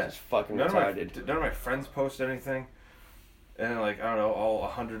 Yeah. It's fucking None retarded. of my friends post anything. And like, I don't know, all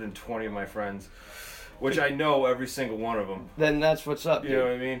 120 of my friends. Which I know every single one of them. Then that's what's up, dude. You know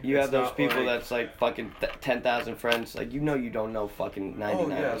what I mean? You It's have those not people like- that's like fucking 10,000 friends. Like, you don't know fucking 99% Oh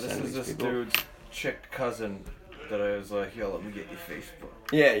yeah, this of is these this people. dude's chick cousin that I was like, yo, let me get your Facebook.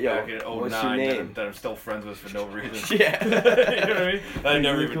 Yeah, yo. Back in What's your 09 name? that I'm still friends with for no reason. Yeah. You know what I mean? That I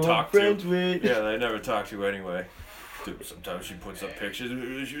never even Who I'm talked to. friends with. Yeah, that I never talked to anyway. Dude, sometimes she puts up pictures.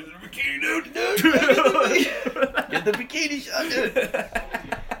 She's in a bikini, dude. Get the bikini shot,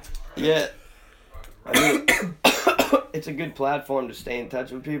 dude. Yeah. I mean, it's a good platform to stay in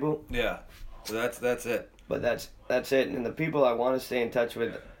touch with people, Yeah. So that's it. but that's it. And the people I want to stay in touch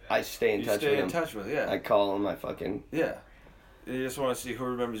with, I stay in You touch stay with in them. touch with, yeah. I call them. I fucking Yeah. You just want to see who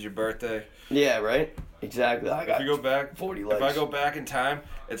remembers your birthday. yeah, right. Exactly. I If got you go back, 40 if likes. I go back in time,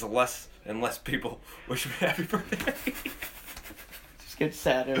 it's less and less people wish me happy birthday. Just get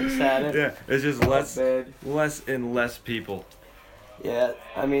sadder and sadder. Yeah, it's just Oh, less man. and less people. Yeah,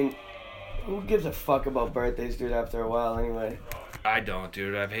 I mean, who gives a fuck about birthdays, dude? After a while, anyway. I don't,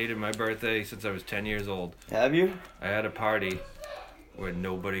 dude. I've hated my birthday since I was 10 years old. Have you? I had a party where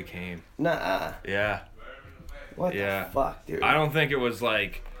nobody came. Nah. Yeah. What Yeah. the fuck, dude? I don't think it was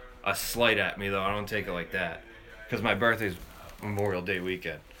like a slight at me, though. I don't take it like that. Because my birthday's Memorial Day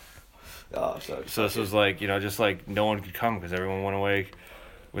weekend. Oh, so So this was like, just like no one could come because everyone went away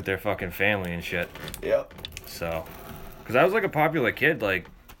with their fucking family and shit. yep. So, because I was like a popular kid, like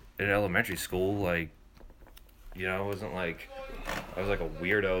in elementary school, like, it wasn't like I was like a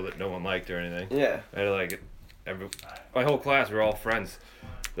weirdo that no one liked or anything. Yeah. I had like my whole class, we were all friends.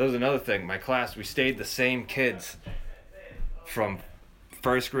 That was another thing. My class, we stayed the same kids from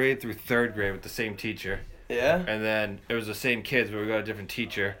first grade through third grade with the same teacher. Yeah. And then it was the same kids, but we got a different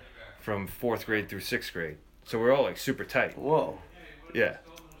teacher from fourth grade through sixth grade. So we're all like super tight. Whoa. Yeah.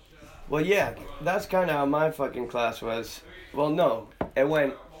 Well, yeah, that's kind of how my fucking class was. Well, no, it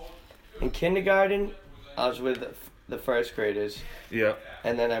went in kindergarten. I was with the first graders, Yep.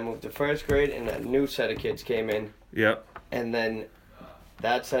 and then I moved to first grade, and a new set of kids came in, Yep. and then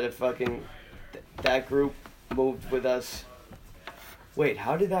that set of fucking that group moved with us. Wait,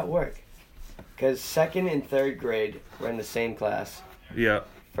 how did that work? Because second and third grade were in the same class. Yep.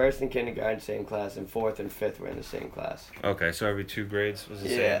 First and kindergarten, same class, and fourth and fifth were in the same class. Okay, so every 2 grades was the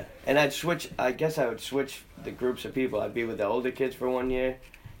Yeah, same. and I'd switch. I guess I would switch the groups of people. I'd be with the older kids for 1 year,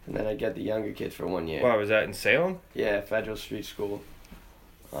 and then I'd get the younger kids for 1 year. Wow, was that in Salem? Yeah, Federal Street School.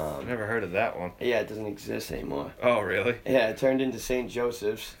 I've never heard of that one. Yeah, it doesn't exist anymore. Oh, really? Yeah, it turned into St.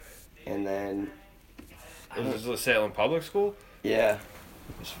 Joseph's, and then Was this a Salem public school? yeah,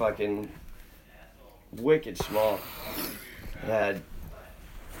 it was fucking wicked small. It had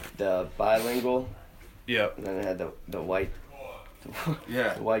the bilingual, Yep. and then it had the white,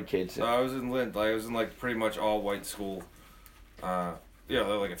 Yeah. the white kids. I was in Lind. I was in like pretty much all white school. There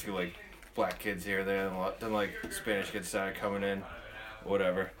were like a few like black kids here and there, and then like Spanish kids started coming in,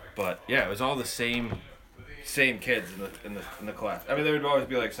 whatever. But yeah, it was all the same kids in the class. I mean, there would always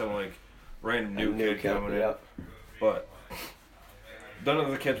be like some like random new kid coming in, Yep. but none of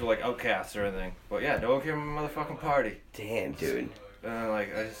the kids were like outcasts or anything. But yeah, no one came to my motherfucking party. Damn, dude. And then,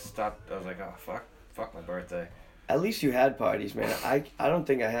 like I just stopped. I was like, oh fuck my birthday. At least you had parties, man. I don't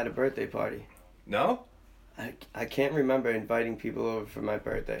think I had a birthday party. No? I can't remember inviting people over for my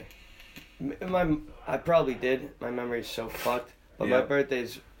birthday. I probably did. My memory's so fucked. But my Yeah.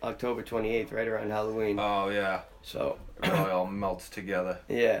 birthday's October 28th, right around Halloween. Oh yeah, So, it probably all melts together.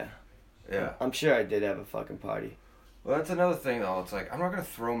 yeah. Yeah. I'm sure I did have a fucking party. Well, that's another thing though. It's like I'm not gonna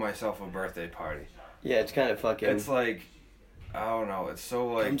throw myself a birthday party. Yeah, it's kind of fucking. It's like, I don't know. It's so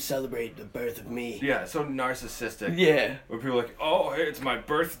like, Come celebrate the birth of me. yeah, it's so narcissistic. Yeah. Where people are like, oh, hey, it's my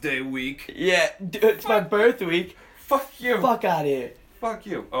birthday week. Yeah, dude, it's my birth week. Fuck you. Fuck out of here. Fuck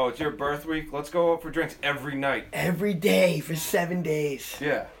you. Oh, it's your birth week. Let's go out for drinks every night. Every day for 7 days.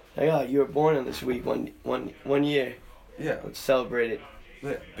 Yeah. Like, oh, you were born on this week, one year. Yeah. Let's celebrate it.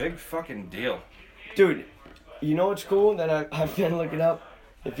 Yeah, big fucking deal. Dude, you know what's cool that I've been looking up?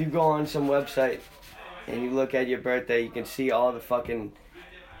 If you go on some website and you look at your birthday, you can see all the fucking,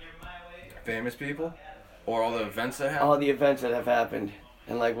 Famous people, or all the events that happen. all the events that have happened.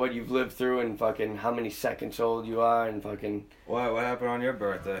 And like what you've lived through and fucking how many seconds old you are and fucking, What happened on your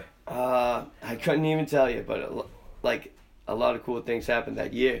birthday? I couldn't even tell you, but like a lot of cool things happened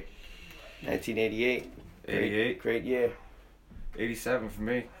that year. 1988. 88, Great year. 87 for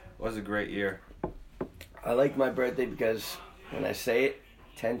me. Was a great year. I like my birthday because when I say it,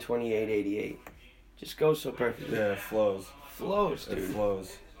 10/28/88 just goes so perfectly. Yeah, it flows. Flows, It dude.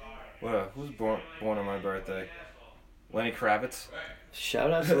 flows. Who's born on my birthday? Lenny Kravitz.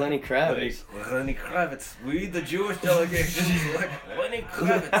 Shout out to Lenny Kravitz. Lenny Kravitz. We the Jewish delegation. Like Lenny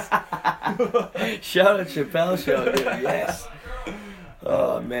Kravitz. Shout out Chappelle Show, dude. Yes.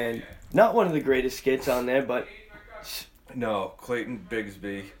 Oh man, not one of the greatest skits on there, but No, Clayton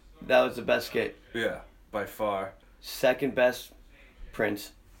Bigsby. that was the best skit. Yeah, by far. Second best,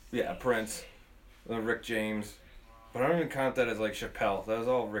 Prince. Yeah, Prince. Rick James. But I don't even count that as like Chappelle. That was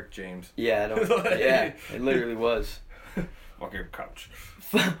all Rick James. Yeah, I don't. Yeah, it literally was. Fuck your couch.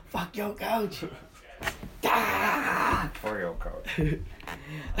 Fuck your coach. Ah! Fuck your couch.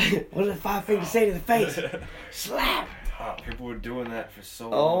 What did 5 fingers say to the face? Slap. Oh, people were doing that for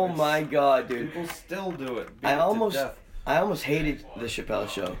so Oh long. my god, dude. People still do it. Beat I it to almost death. hated the Chappelle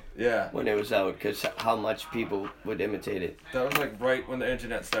Show Yeah. when it was out because how much people would imitate it. That was like right when the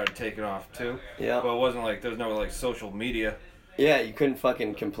internet started taking off too. Yeah. But it wasn't like there was no like social media. Yeah, you couldn't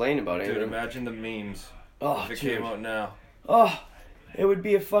fucking complain about Dude, anything. imagine the memes Oh, if it dude. came out now. Oh, it would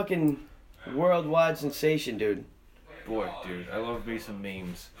be a fucking worldwide sensation, dude. Boy, dude, I love me some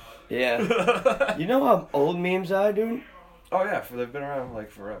memes. Yeah. You know how old memes are, dude? Oh yeah, they've been around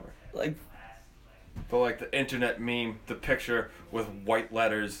like forever. Like, But like the internet meme, the picture with white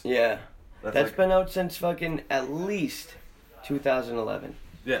letters. yeah. That's That's like, been out since fucking at least 2011.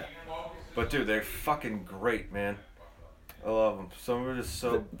 yeah. But dude, they're fucking great, man. I love them. Some are just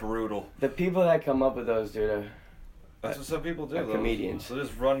so brutal. The people that come up with those, dude, are... That's what some people do. They're They'll- comedians. They'll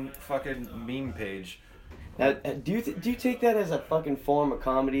just run fucking meme page. Now, do you take that as a fucking form of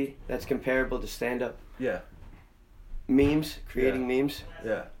comedy that's comparable to stand-up? Yeah, Memes, creating memes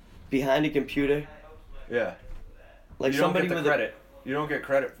yeah, behind a computer, yeah. like You don't somebody get the with credit. You don't get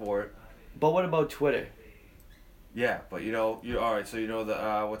credit for it. But what about Twitter? Yeah, but you know, all right. So you know the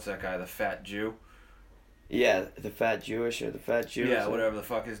what's that guy, the fat Jew? Yeah, the fat Jewish or the fat Jew. or Yeah, something. whatever the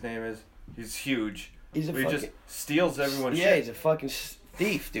fuck his name is. He's huge. He's a But he fucking just steals everyone's yeah. shit. He's a fucking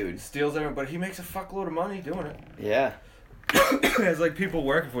thief, dude. Steals everyone, but he makes a fuckload of money doing it. Yeah. It's like people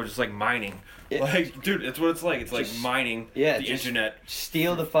working for it, just like mining. Yeah. Like, dude, it's what it's like. It's like Just- mining yeah, the just- internet.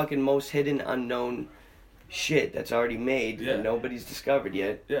 Steal the fucking most hidden, unknown shit that's already made Yeah. and nobody's discovered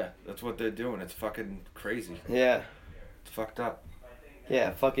yet. Yeah, that's what they're doing. It's fucking crazy. Yeah. It's fucked up.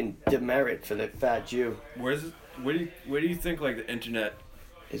 Yeah. Fucking demerit for the fat Jew Where's it? Where do you think like the internet?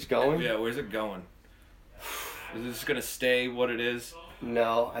 is going. Yeah, where's it going? Is it just gonna stay what it is?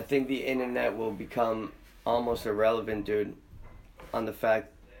 No, I think the internet will become almost irrelevant, dude. On the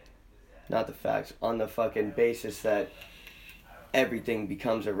fact, not the facts, on the fucking basis that everything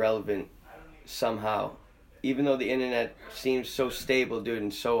becomes irrelevant somehow. Even though the internet seems so stable, dude,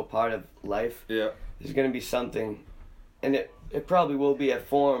 and so a part of life, Yeah. there's gonna be something, and it probably will be a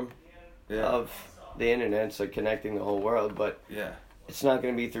form Yeah. of the internet, so connecting the whole world, but Yeah. it's not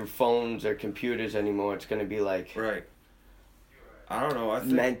gonna be through phones or computers anymore. It's gonna be like Right. I don't know. I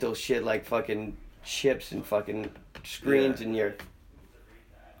think. mental shit like fucking chips and fucking screens Yeah. in your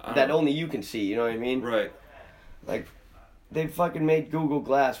I that don't- only you can see, you know what I mean? Right. Like they fucking made Google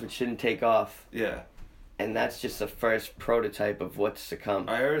Glass which didn't take off, Yeah. and that's just the first prototype of what's to come.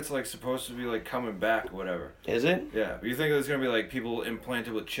 I heard it's like supposed to be like coming back or whatever. Is it? Yeah. You think there's gonna be like people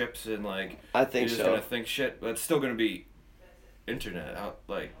implanted with chips and like I you're think just so. gonna think shit, but it's still gonna be internet out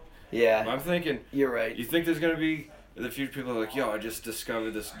like. Yeah, I'm thinking. you're right. You think there's gonna be in the future people are like, yo, I just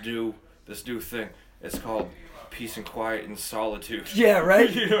discovered this new thing. It's called peace and quiet and solitude. Yeah, right?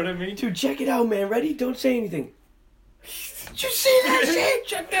 You know what I mean? Dude, check it out, man. Ready? Don't say anything. Did you see that shit?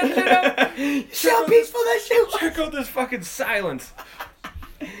 Check that shit out. You see how peaceful that shit was? Check out this fucking silence.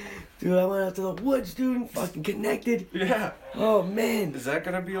 Dude, I went out to the woods, dude, and fucking connected. Yeah. Oh, man. Is that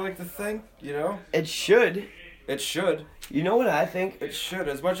gonna be like the thing? You know? It should. It should. You know what I think? It should.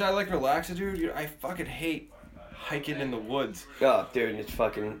 As much as I like relaxing, dude, I fucking hate hiking in the woods. Oh, dude, it's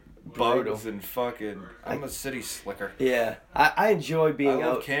fucking brutal. Bugs and fucking. I'm a city slicker. Yeah. I enjoy being I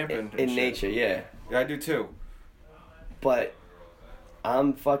love out camping in and shit. nature, yeah. Yeah, I do too. But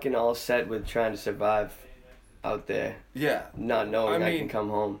I'm fucking all set with trying to survive out there, Yeah. not knowing I mean- can come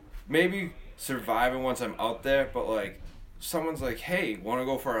home. Maybe surviving once I'm out there, but like, someone's like, hey, wanna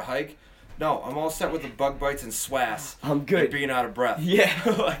go for a hike? No, I'm all set with the bug bites and swass. I'm And good. being out of breath. Yeah.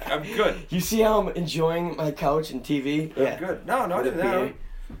 Like, I'm good. You see how I'm enjoying my couch and TV? I'm good. No, not With even a that. beer.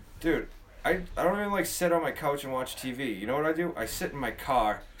 Dude, I don't even like sit on my couch and watch TV. You know what I do? I sit in my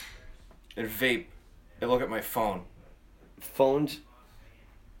car and vape and look at my phone. Phones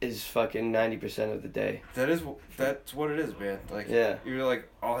is fucking 90% of the day. That's what it is, man. Like, Yeah. you're like,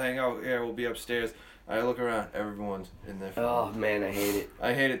 I'll hang out here. We'll be upstairs. I look around. Everyone's in their phone. Oh, man, I hate it.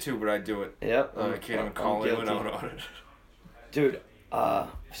 I hate it too, but I do it. Yep. I can't even call anyone out on it. Dude,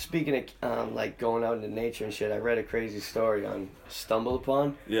 speaking of like going out into nature and shit, I read a crazy story on Stumble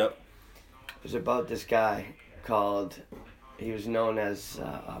Upon. Yep. It was about this guy called, he was known as,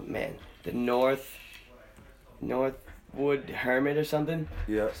 the Northwood Hermit or something.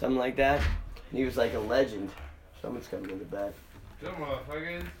 Yep. Something like that. And he was like a legend. Someone's coming in the back. Come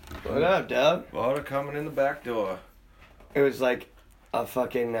motherfuckers. What up, dog? Water coming in the back door. It was like a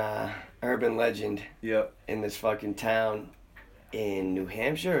fucking urban legend Yep. in this fucking town in New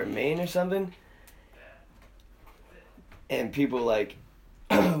Hampshire or Maine or something. And people like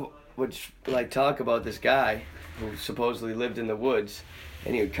would like talk about this guy who supposedly lived in the woods,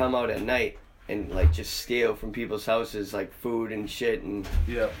 and he would come out at night and like just steal from people's houses like food and shit and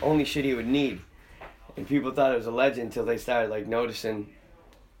Yep. only shit he would need. And people thought it was a legend until they started like noticing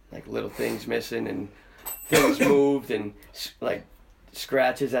like little things missing and things moved and like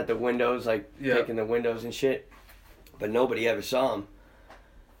scratches at the windows, like Yeah. picking the windows and shit. But nobody ever saw him.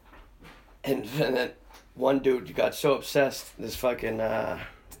 And then one dude got so obsessed, this fucking, I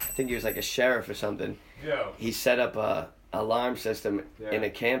think he was like a sheriff or something. Yo. He set up a alarm system in a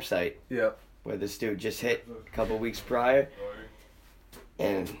campsite Yep. where this dude just hit a couple weeks prior.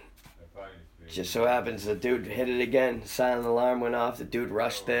 And just so happens the dude hit it again. Silent alarm went off. The dude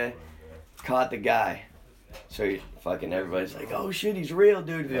rushed there, caught the guy. So he, fucking everybody's like, "Oh shit, he's real,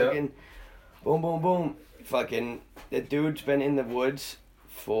 dude!" Yeah. Fucking, boom, boom, boom. Fucking, the dude's been in the woods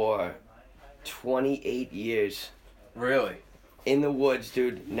for 28 years. Really? In the woods,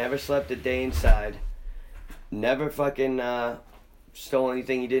 dude. Never slept a day inside. Never fucking stole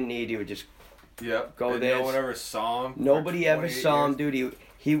anything he didn't need. He would just Yep. Go and there. no one ever saw him. for Nobody ever 28 saw him, years? dude.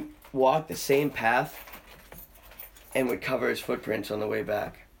 He walked the same path and would cover his footprints on the way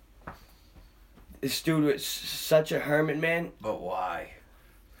back. This dude was such a hermit, man. But why?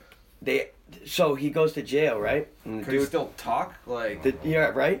 So he goes to jail, right? And the Could he dude, still talk? Like. yeah,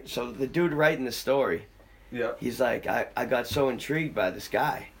 right. So the dude writing the story, Yep. he's like, I got so intrigued by this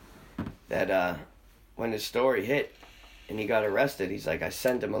guy that when his story hit and he got arrested, he's like, I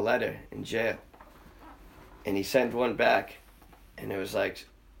sent him a letter in jail, and he sent one back, and it was like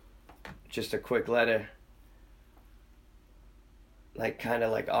just a quick letter, like kind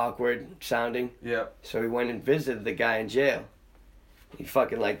of like awkward sounding. Yep. So he went and visited the guy in jail. He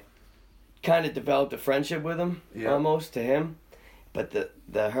fucking like kind of developed a friendship with him, Yeah. almost to him. But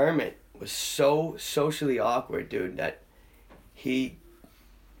the hermit was so socially awkward, dude, that he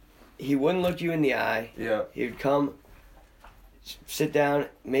wouldn't look you in the eye. Yep. He would come, sit down,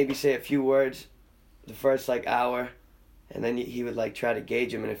 maybe say a few words the first like hour, and then he would like try to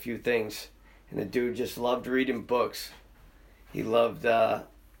gauge him in a few things. And the dude just loved reading books. He loved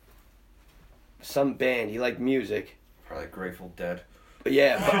some band. He liked music. Probably Grateful Dead. But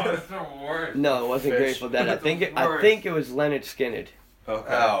yeah, Oh, but that's the worst. no, it wasn't Fish. Grateful Dead. I think I Worst. think it was Leonard Skinner. Okay.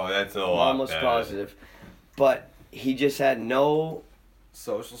 Oh, that's a I'm lot almost better. positive. But he just had no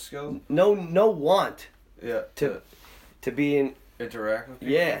Social skills. want Yeah. to be in. Interact with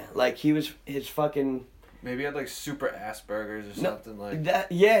people. Yeah, like he was his fucking Maybe he had like super Asperger's or No, something like.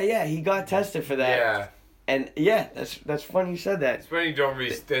 that. Yeah, he got tested for that. Yeah, And yeah, that's funny you said that. it's when you don't.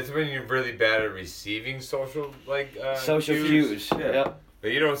 That's when you're really bad at receiving social Social cues. Yeah. Yep.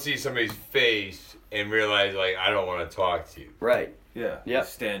 But you don't see somebody's face and realize like I don't want to talk to you. Right. Yeah. Yep.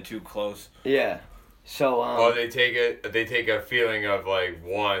 Stand too close. Yeah. So Oh, they take it. They take a feeling of like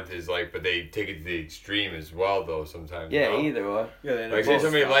want is like, but they take it to the extreme as well, though. Sometimes. yeah, no? either or. Yeah, they Like, say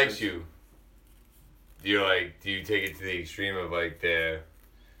somebody likes you. Do you take it to the extreme of like their?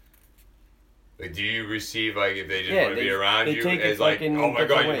 Like, do you receive like if they just Yeah, want to be around they you take it as like, fucking oh my god,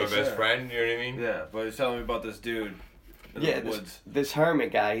 different you're my ways, best yeah. friend? You know what I mean? Yeah, but he's telling me about this dude in Yeah, the woods. this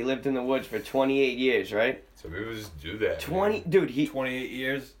hermit guy. He lived in the woods for 28 years, right? So people just do that. 20, man. dude. He 28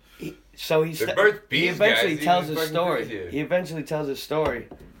 years. so he The birth he bees eventually guys, tells even his fucking story. crazier. He eventually tells his story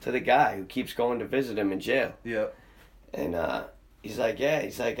to the guy who keeps going to visit him in jail. Yeah. And he's like, yeah,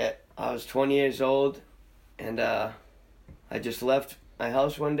 I was 20 years old, and I just left my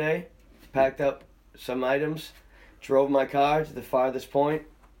house one day, packed up some items, drove my car to the farthest point,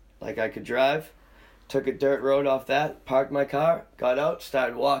 like I could drive, took a dirt road off that, parked my car, got out,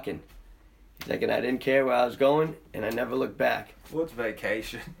 started walking. He's like, and I didn't care where I was going, and I never looked back. What's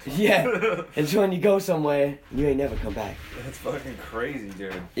vacation? Yeah, it's when you go somewhere, and you ain't never come back. That's fucking crazy,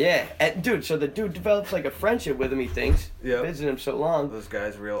 dude. Yeah, and dude, so the dude develops like a friendship with him, he thinks. Yep. Visited him so long. This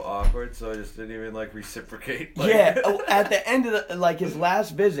guy's real awkward, so I just didn't even like reciprocate. Like, Yeah, at the end of like his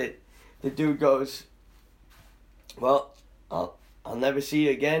last visit, the dude goes, "Well, I'll never see you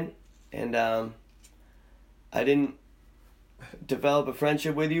again, and I didn't develop a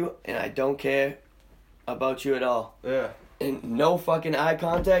friendship with you, and I don't care about you at all." Yeah. And no fucking eye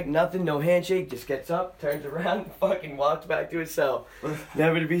contact, nothing, no handshake. Just gets up, turns around, fucking walks back to his cell,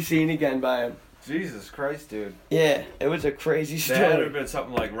 never to be seen again by him. Jesus Christ, dude. Yeah, it was a crazy There had to story. have been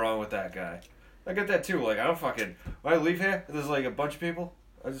something like wrong with that guy. I get that too. Like I don't fucking when I leave here, there's like a bunch of people.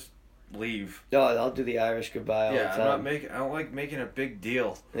 I just leave. Oh, I'll do the Irish goodbye all Yeah, the I'm time. not making. I don't like making a big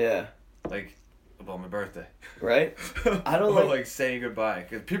deal Yeah, like about my birthday. right? I don't Or, like- saying goodbye.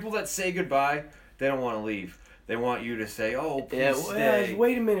 Because people that say goodbye, they don't want to leave. They want you to say, "Oh, please Yeah, stay."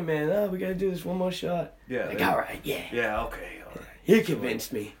 wait a minute, man. Oh, we gotta do this one more shot. Yeah. Like, they- all right, yeah. Yeah. Okay. All right. You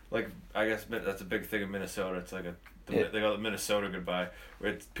convinced me. Like I guess that's a big thing in Minnesota. It's like Yeah. they call it Minnesota goodbye,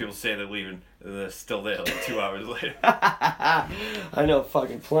 where people say they're leaving and they're still there like 2 hours later. I know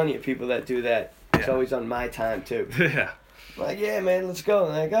fucking plenty of people that do that. It's Yeah. always on my time too. Yeah. Like, yeah, man, let's go.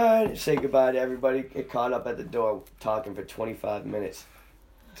 And like, all right, say goodbye to everybody. Get caught up at the door talking for 25 minutes.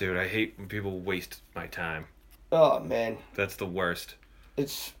 Dude, I hate when people waste my time. Oh man, That's the worst.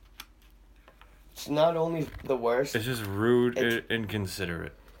 it's not only the worst. It's just rude It's- and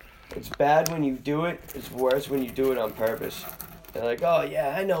inconsiderate. It's bad when you do it. It's worse when you do it on purpose. They're like, oh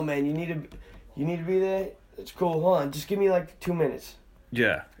yeah, I know, man. You need to be there. It's cool. Hold on, just give me like 2 minutes.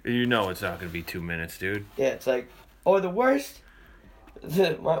 Yeah, you know it's not gonna be 2 minutes, dude. Yeah, it's like, or the worst.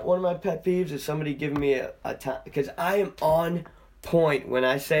 One of my pet peeves is somebody giving me a time, because I am on point when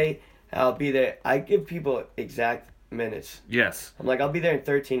I say I'll be there. I give people exact minutes. Yes. I'm like, I'll be there in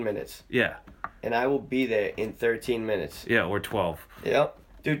 13 minutes, Yeah. and I will be there in 13 minutes. Yeah, or 12. Yep.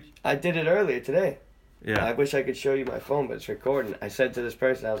 Dude, I did it earlier today. Yeah. I wish I could show you my phone, but it's recording. I said to this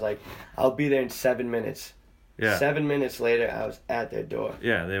person, I was like, I'll be there in 7 minutes. Yeah. 7 minutes later, I was at their door.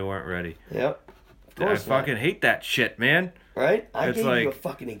 Yeah, they weren't ready. Yep. Of I course not. fucking hate that shit, man. Right? I It's gave you a like-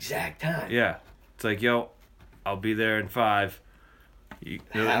 fucking exact time. Yeah. It's like, yo, I'll be there in 5. Half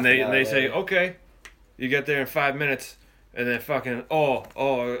And they an hour say, later. okay. You get there in 5 minutes, and then fucking,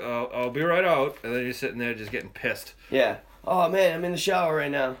 I'll be right out. And then you're sitting there just getting pissed. Yeah. Oh man, I'm in the shower right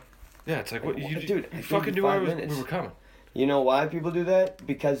now. Yeah, it's like, what Dude, you I gave fucking you knew 5 we minutes. were coming. You know why people do that?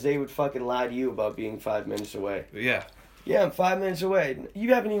 Because they would fucking lie to you about being 5 minutes away. Yeah. Yeah, I'm 5 minutes away.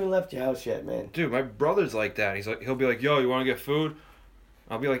 You haven't even left your house yet, man. Dude, my brother's like that. He'll be like, yo, you want to get food?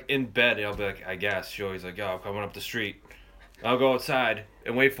 I'll be like in bed, and I'll be like, I guess. Sure. He's like, yo, I'm coming up the street. I'll go outside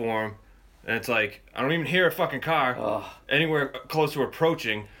and wait for him. And it's like, I don't even hear a fucking car Oh, anywhere close to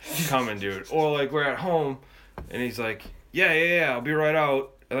approaching coming, dude. Or like we're at home, and he's like, yeah, I'll be right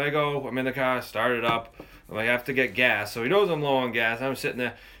out. And I go, I'm in the car, start it up. I'm like, I have to get gas. So he knows I'm low on gas. I'm sitting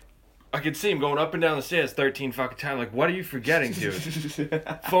there. I could see him going up and down the stairs 13 fucking times. Like, what are you forgetting, dude?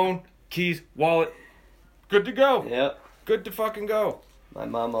 Phone, keys, wallet. Good to go. yep. Good to fucking go. My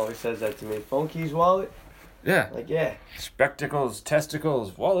mom always says that to me. Phone, keys, wallet? Yeah. Like, yeah. Spectacles,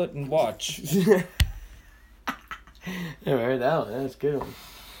 testicles, wallet, and watch. Never heard that one. That's a good one.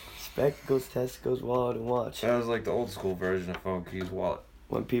 Spectacles, testicles, wallet, and watch. That was like the old school version of phone, keys, wallet.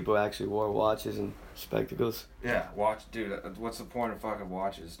 When people actually wore watches and spectacles. Yeah, watch, dude. What's the point of fucking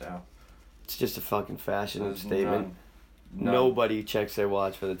watches now? It's just a fucking fashion There's statement. none. Nobody checks their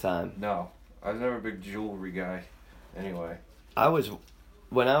watch for the time. No, I was never a big jewelry guy. Anyway.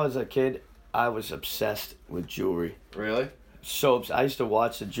 When I was a kid, I was obsessed with jewelry. Really? So I used to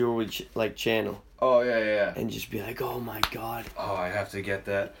watch the jewelry channel. Oh yeah. and just be like, oh my god. Oh, I have to get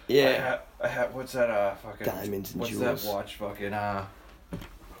that. Yeah. I have what's that fucking Diamonds and what's jewels. that watch fucking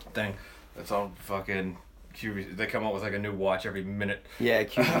thing that's on fucking QVC. They come out with like a new watch every minute. Yeah,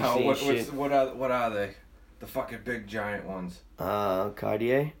 QVC and shit. What are they? The fucking big giant ones.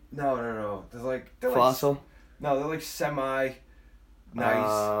 Cartier? No. They're Fossil? No, they're like semi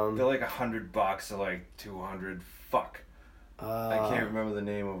nice. They're like $100. They're like 200. Fuck. I can't remember the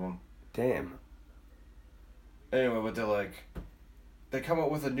name of them. Damn. Anyway, but they come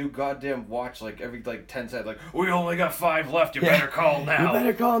up with a new goddamn watch like every 10 seconds. Like, we only got 5 left. You better call now. You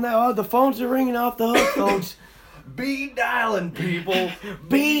better call now. Oh, the phones are ringing off the hook, folks. Be dialing, people.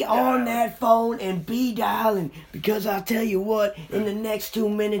 Be on that phone and be dialing, because I'll tell you what, in the next 2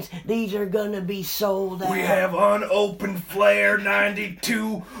 minutes, these are gonna be sold out. We have unopened Flair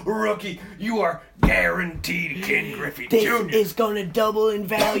 92 rookie. You are guaranteed Ken Griffey This Jr. is gonna double in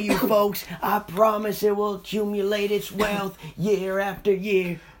value, folks. I promise it will accumulate its wealth year after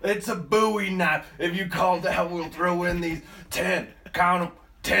year. It's a Bowie knot. If you call down, we'll throw in these 10. Count them.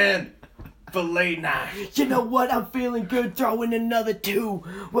 10. Filet knives. You know what? I'm feeling good. Throw in another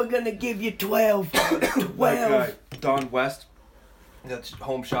 2. We're gonna give you 12. 12. Don West, that's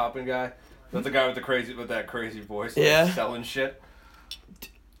home shopping guy. That's the guy with that crazy voice. Yeah. Selling shit.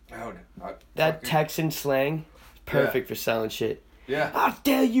 That Texan slang, perfect for selling shit. Yeah. I'll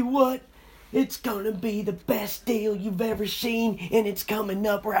tell you what, it's gonna be the best deal you've ever seen, and it's coming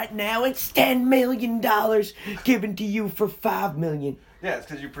up right now. It's $10 million given to you for $5 million. Yeah, it's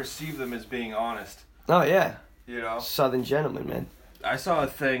because you perceive them as being honest. Oh yeah, You know. Southern gentleman, man. I saw a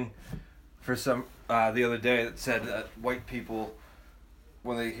thing for the other day that said that white people,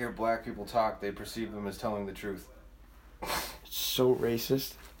 when they hear black people talk, they perceive them as telling the truth. It's so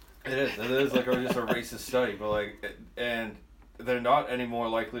racist. It is like just a racist study, but and they're not any more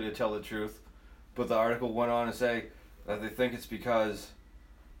likely to tell the truth. But the article went on to say that they think it's because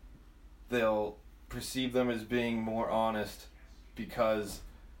they'll perceive them as being more honest, because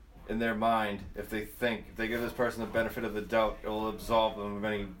in their mind, if they give this person the benefit of the doubt, it will absolve them of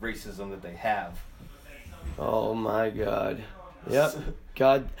any racism that they have. Oh my god. Yep.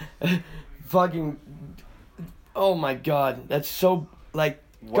 God. Fucking. Oh my god. That's so,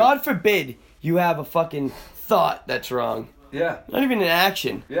 God forbid you have a fucking thought that's wrong. Yeah. Not even an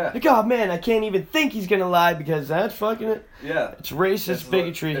action. Yeah. Like, oh man, I can't even think he's gonna lie because that's fucking it. Yeah. It's racist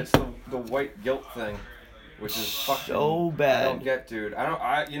bigotry. It's the white guilt thing, which is fucking so bad. I don't get, dude.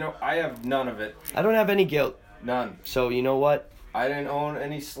 I have none of it. I don't have any guilt. None. So you know what? I didn't own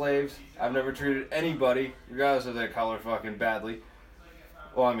any slaves. I've never treated anybody, regardless of their color, fucking badly.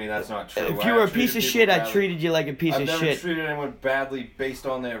 Well, I mean, that's not true. If you were a piece of shit, I treated you like a piece I've of never shit. treated anyone badly based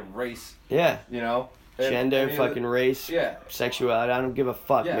on their race, Yeah. you know? Gender, fucking race, Yeah. sexuality. I don't give a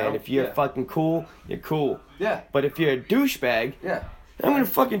fuck, Yeah, man. If you're yeah. fucking cool, you're cool. Yeah. But if you're a douchebag, Yeah. I'm gonna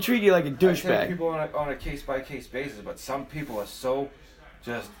fucking treat you like a I take douchebag. people on a case-by-case basis, but some people are so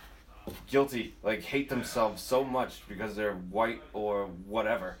just guilty, hate themselves so much because they're white or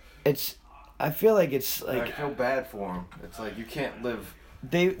whatever. I feel like it's And I feel bad for them. It's like, you can't live.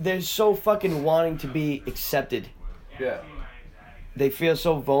 they're so fucking wanting to be accepted. Yeah. They feel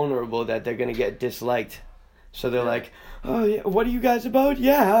so vulnerable that they're gonna get disliked. So they're like, oh yeah, what are you guys about?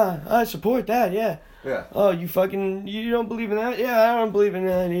 Yeah, I support that, yeah. Yeah. Oh, you don't believe in that? Yeah, I don't believe in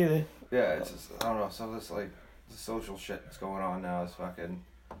that either. Yeah, it's just, I don't know, some of this, the social shit that's going on now is fucking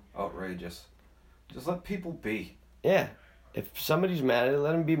outrageous. Just let people be. Yeah. If somebody's mad,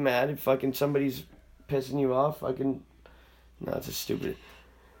 let them be mad. If fucking somebody's pissing you off, fucking... No, it's a stupid...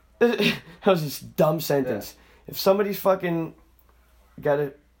 that was just a dumb sentence. Yeah. If somebody's fucking got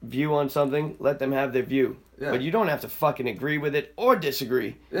a view on something, let them have their view. Yeah. But you don't have to fucking agree with it or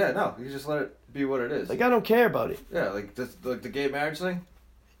disagree. Yeah, no, you just let it be what it is. I don't care about it. Yeah, the gay marriage thing.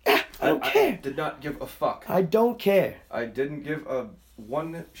 I don't care. I did not give a fuck. I don't care. I didn't give a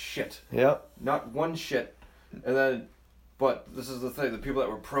one shit. Yep. Not one shit. And then, but this is the thing: the people that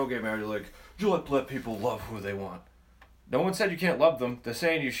were pro gay marriage are like, you let people love who they want. No one said you can't love them. They're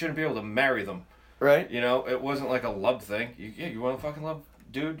saying you shouldn't be able to marry them. Right? You know, it wasn't like a love thing. You want to fucking love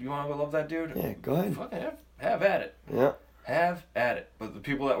dude? You want to go love that dude? Yeah, go ahead. Fucking have at it. Yeah. Have at it. But the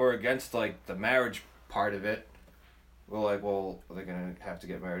people that were against the marriage part of it were like, well, are they gonna have to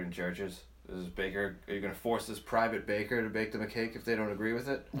get married in churches? Are you gonna force this private baker to bake them a cake if they don't agree with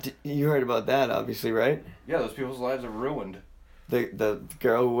it? You heard about that, obviously, right? Yeah, those people's lives are ruined. The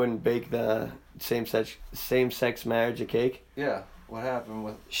girl who wouldn't bake the same-sex marriage a cake. Yeah, what happened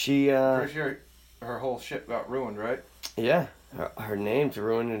with? She Pretty sure her whole shit got ruined, right? Yeah, her name's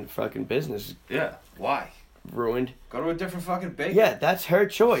ruined and fucking business Yeah. Why? ruined. Go to a different fucking baker. Yeah, that's her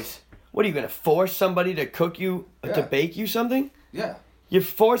choice. What are you gonna force somebody to cook you to Yeah. bake you something? Yeah. You're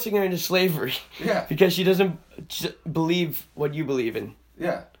forcing her into slavery Yeah. because she doesn't believe what you believe in.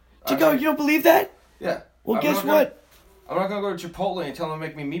 Yeah. To go, you don't believe that? Yeah. Well, I'm guess not gonna- what? I'm not gonna go to Chipotle and tell them to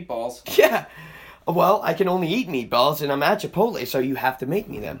make me meatballs. Yeah. Well, I can only eat meatballs, and I'm at Chipotle, so you have to make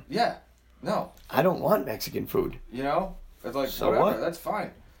me them. Yeah. No. I don't want Mexican food. You know? It's like So whatever. what? That's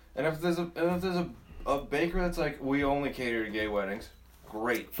fine. And if there's a baker that's like, we only cater to gay weddings,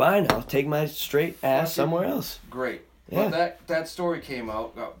 great. Fine, I'll take my straight ass Fucking- somewhere else. Great. Yeah. But that story came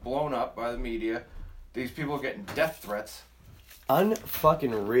out, got blown up by the media. These people are getting death threats.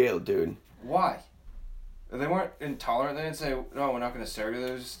 Unfucking real, dude. Why? They weren't intolerant. They didn't say, no, we're not going to serve you.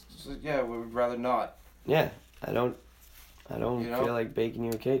 They just said, yeah, we would rather not. Yeah, I don't You know? feel like baking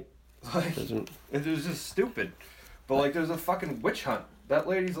you a cake. Like, Doesn't. it was just stupid. But, like, there's a fucking witch hunt. That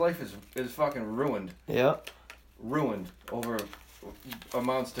lady's life is fucking ruined. Yeah. Ruined over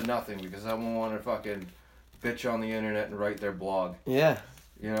amounts to nothing because someone wanted to fucking bitch on the internet and write their blog. Yeah.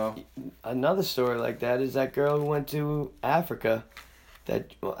 You know? Another story like that is that girl who went to Africa.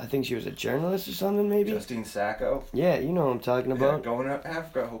 That, well, I think she was a journalist or something, maybe. Justine Sacco. Yeah, you know what I'm talking Yeah, about. going to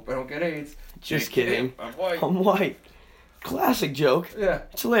Africa. Hope I don't get AIDS. Just JK, kidding. I'm white. I'm white. Classic joke. Yeah.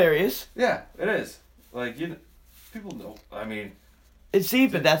 It's hilarious. Yeah, it is. Like, people know. I mean, It's see,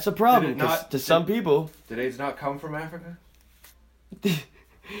 but that's the problem. did it 'cause not- to some people, did AIDS not come from Africa? Did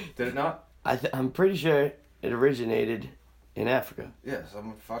it not? I'm pretty sure it originated in Africa. Yeah,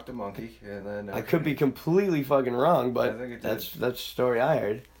 someone fucked a monkey and then. I could be completely fucking wrong, but I think it that's the story I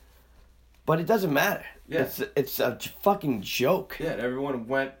heard. But it doesn't matter. Yeah. It's a fucking joke. Yeah, and everyone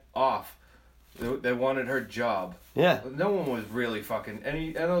went off. They wanted her job. Yeah. No one was really fucking. Any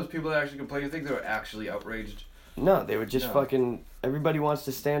of those people that actually complained, you think they were actually outraged? No, they were just No. fucking. Everybody wants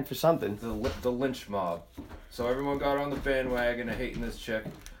to stand for something. The lynch mob. So everyone got on the bandwagon of hating this chick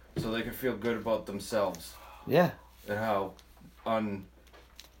so they could feel good about themselves Yeah. and how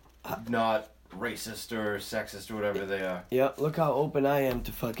not racist or sexist or whatever they are. Yeah. Look how open I am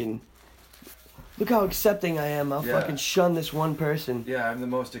to fucking. Look how accepting I am. I'll Yeah. fucking shun this one person. Yeah, I'm the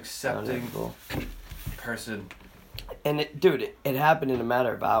most accepting Unethical. person. And it happened in a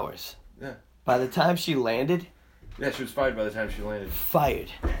matter of hours. Yeah. By the time she landed, Yeah, she was fired by the time she landed.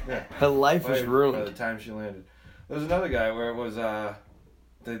 fired. Yeah. Her life was Fired by ruined. the time she landed. There was another guy where it was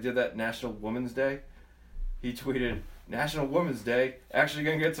they did that National Women's Day. He tweeted, "National Women's Day, actually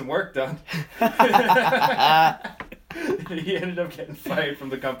gonna get some work done." He ended up getting fired from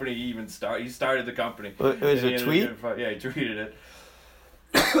the company he even started. He started the company. It was And he a ended up tweet? getting fired. Yeah, he tweeted it.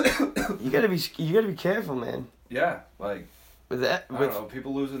 You gotta be careful, man. Yeah, like With that, I don't know,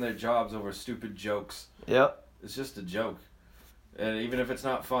 people losing their jobs over stupid jokes. Yep. It's just a joke, and even if it's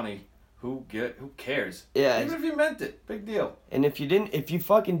not funny, who cares? Yeah. Even if you meant it, big deal. And if you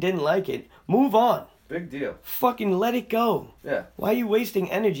fucking didn't like it, move on. Big deal. Fucking let it go. Yeah. Why are you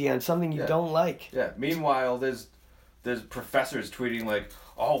wasting energy on something you Yeah. don't like? Yeah. Meanwhile, there's professors tweeting like,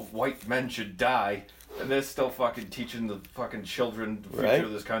 all white men should die, and they're still fucking teaching the fucking children the future Right.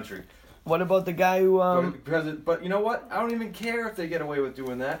 of this country. What about the guy who But you know what? I don't even care if they get away with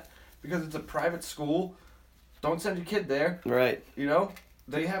doing that because it's a private school. Don't send your kid there. Right. You know,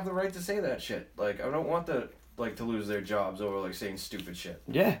 they have the right to say that shit. Like, I don't want to lose their jobs over like saying stupid shit.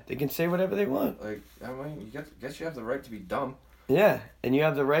 Yeah, they can say whatever they want. Like, I mean, guess you have the right to be dumb. Yeah, and you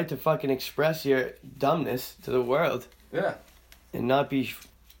have the right to fucking express your dumbness to the world Yeah. and not be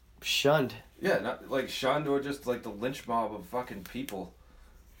shunned. Yeah, not like shunned or just like the lynch mob of fucking people.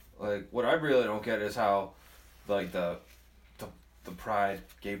 Like, what I really don't get is how, like, the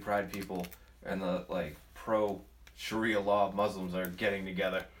gay pride people and the, like, pro Sharia law Muslims are getting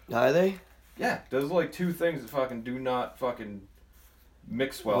together. Are they? Yeah, those are like two things that fucking do not fucking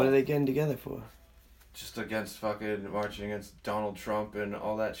mix well. What are they getting together for? Just against fucking marching against Donald Trump and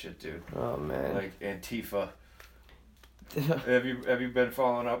all that shit, dude. Oh man. Like Antifa. Have you been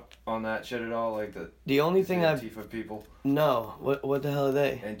following up on that shit at all? Like the only thing I've Antifa people. no. What the hell are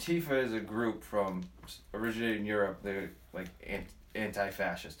they? Antifa is a group from originated in Europe. They're like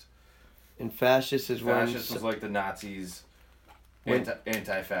anti-fascist. And fascist is when Fascist was like the Nazis. When-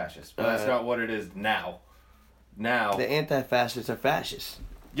 Anti-fascist, but that's not what it is now. Now, the anti-fascists are fascists.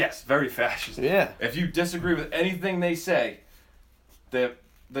 yes, very fascist. Yeah. If you disagree with anything they say, they're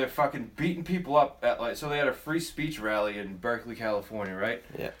fucking beating people up at like. So they had a free speech rally in Berkeley, California, right?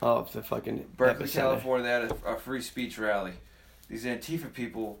 Yeah. Oh, the fucking Berkeley, epicenter. California, they had a free speech rally. These Antifa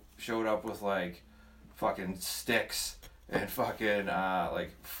people showed up with like fucking sticks and fucking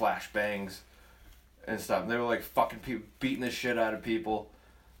like flashbangs and stuff. And they were like fucking people, beating the shit out of people,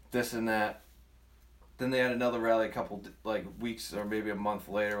 this and that. then they had another rally a couple like weeks or maybe a month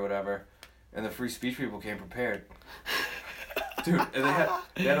later or whatever, and the free speech people came prepared. Dude, and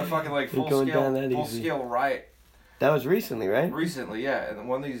they had a fucking like full scale riot. That was recently, right? Recently, yeah. And then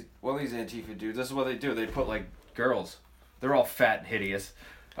one of these Antifa dudes, this is what they do. They put like girls. They're all fat and hideous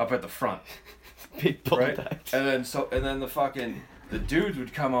up at the front. Big bull Right? bags. And then the dudes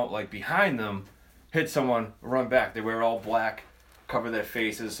would come out like behind them, hit someone, run back. They wear all black, cover their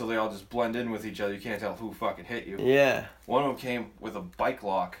faces so they all just blend in with each other. You can't tell who fucking hit you. Yeah. One of them came with a bike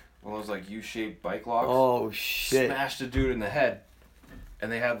lock, one of those like U-shaped bike locks. Oh shit. Smashed a dude in the head.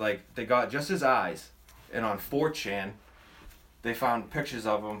 And they got just his eyes. And on 4chan, they found pictures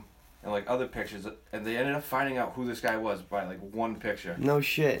of him and like other pictures, and they ended up finding out who this guy was by like one picture. No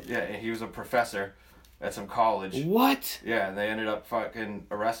shit. Yeah, and he was a professor at some college. What? Yeah, and they ended up fucking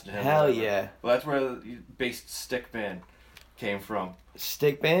arresting him. Hell whatever. yeah. Well, that's where the based stick man came from.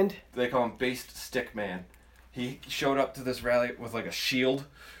 Stick band? They call him based stick man. He showed up to this rally with like a shield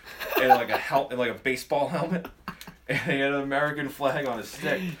and like a baseball helmet. And he had an American flag on his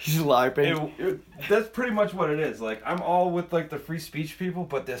stick. He's LARPing. That's pretty much what it is. Like, I'm all with like the free speech people,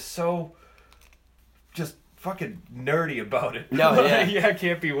 but they're so just fucking nerdy about it. No, yeah. Yeah, I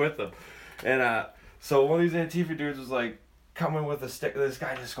can't be with them. And so one of these Antifa dudes was like coming with a stick. This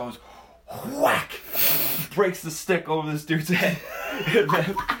guy just goes whack, breaks the stick over this dude's head,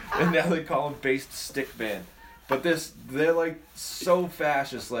 and now they call him based stick man. But they're like so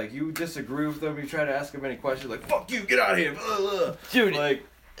fascist. Like, you disagree with them, you try to ask them any questions, like, fuck you, get out of here. Dude. Like,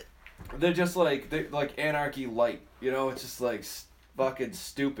 they're just like anarchy light. You know, it's just like fucking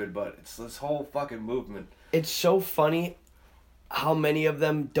stupid, but it's this whole fucking movement. It's so funny how many of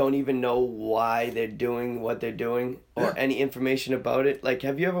them don't even know why they're doing what they're doing or any information about it. Like,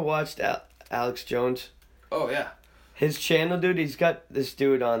 have you ever watched Alex Jones? Oh, yeah. His channel, dude, he's got this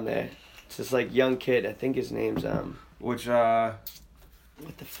dude on there. It's this, like, young kid. I think his name's, Which, what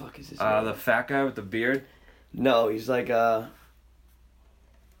the fuck is his name? the fat guy with the beard? No, he's like a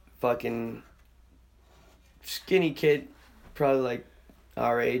fucking skinny kid, probably like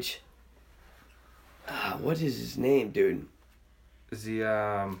our age. What is his name, dude? Is he,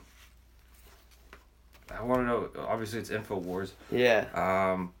 I want to know, obviously it's InfoWars.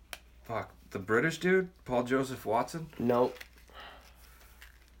 Yeah. Fuck, the British dude? Paul Joseph Watson? Nope.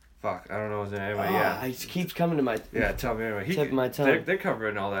 Fuck, I don't know his name, but Oh, yeah. it keeps coming to my... Yeah, tell me anyway. Tip of my tongue. They're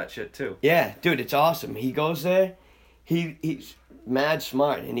covering all that shit too. Yeah, dude, it's awesome. He goes there, he's mad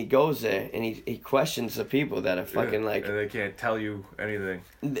smart, and he goes there, and he questions the people that are fucking like... And they can't tell you anything.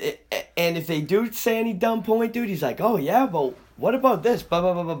 And if they do say any dumb point, dude, he's like, oh yeah, but what about this? Blah,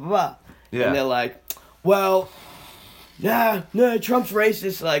 blah, blah, blah, blah. Yeah. And they're like, well, nah, Trump's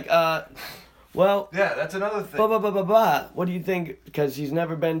racist. Like, well, Yeah, that's another thing. blah, blah, blah, blah, blah. What do you think? Because he's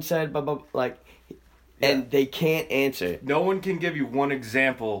never been said, blah, blah, like, and they can't answer. No one can give you one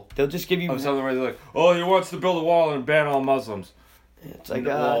example They'll just give you... of something where they're like, oh, he wants to build a wall and ban all Muslims. It's like,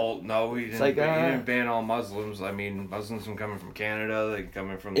 well, no, he didn't, like, he didn't ban all Muslims. I mean, Muslims can come from Canada, they can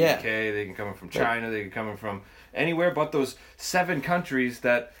come from the Yeah. UK, they can come from China, they can come from anywhere but those 7 countries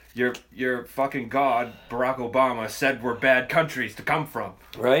that your fucking god, Barack Obama, said were bad countries to come from.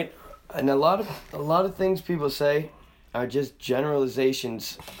 right? And a lot of things people say are just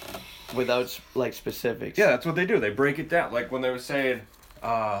generalizations without like specifics. Yeah, that's what they do. They break it down. Like when they were saying,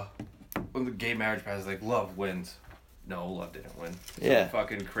 when the gay marriage passes, like, love wins. No, love didn't win. Yeah. Some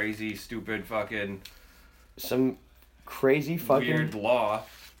fucking crazy, stupid, fucking Some crazy fucking weird law.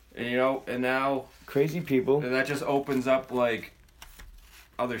 And, you know, and now, crazy people. and that just opens up, like,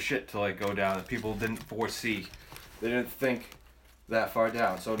 other shit to, like, go down that people didn't foresee. They didn't think that far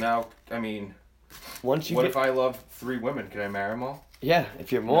down. So now, I mean, Once you what get, if I love 3 women? Can I marry them all? yeah,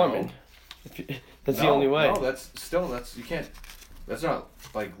 if you're Mormon, No. that's the No, only way. No, you can't, that's not,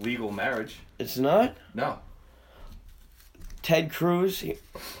 like, legal marriage. It's not. No. Ted Cruz,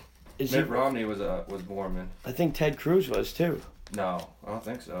 is he? Mitt Romney was Mormon. I think Ted Cruz was too. No, I don't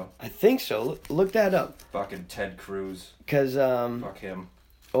think so. I think so. Look that up. Fucking Ted Cruz. Cause Fuck him.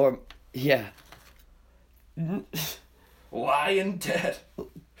 or yeah. Lying Ted.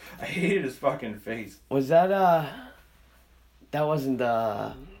 I hated his fucking face. Was that that wasn't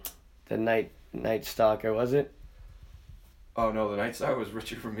the Night Stalker, was it? Oh no, the Night Star was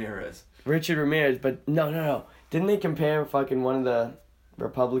Richard Ramirez. Richard Ramirez, but no. Didn't they compare fucking one of the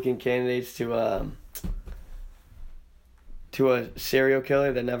Republican candidates to a serial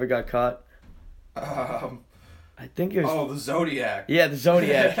killer that never got caught? I think it was. Oh, the Zodiac. Yeah, the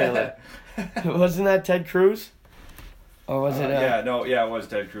Zodiac killer. Wasn't that Ted Cruz? Or was it? It was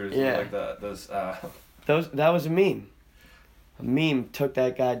Ted Cruz. Yeah. Like those. That was a meme. A meme took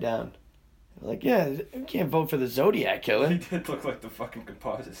that guy down. Like, yeah, you can't vote for the Zodiac He Killer. did look like the fucking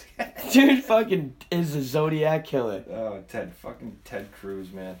composite. Dude fucking is the Zodiac Killer. Oh, fucking Ted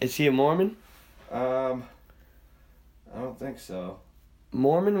Cruz, man. Is he a Mormon? I don't think so.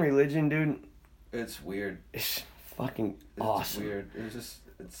 Mormon religion, dude, It's weird. is fucking It's awesome. weird.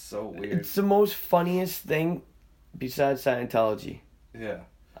 It's so weird. It's the most funniest thing besides Scientology. Yeah.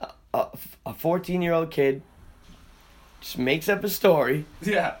 A 14-year-old kid just makes up a story.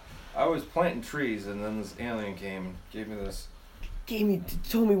 Yeah. I was planting trees and then this alien came and gave me this.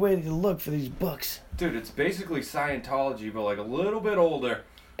 Told me where to look for these books. Dude, it's basically Scientology, but like a little bit older.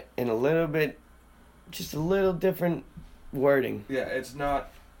 And a little bit, just a little different wording. Yeah, it's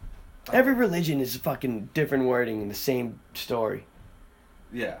not. Every religion is fucking different wording in the same story.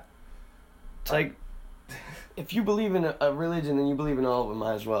 Yeah. It's like, if you believe in a religion, then you believe in all of them,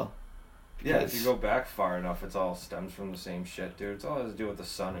 might as well. Yeah, if Because- you go back far enough, it's all stems from the same shit, dude. It's all has to do with the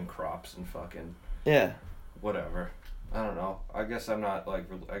sun and crops and fucking Yeah. whatever. I don't know. I guess I'm not like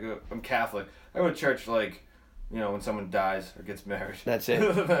I'm Catholic. I go to church like, you know, when someone dies or gets married. That's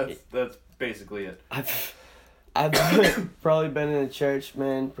it. that's basically it. I've probably been in a church,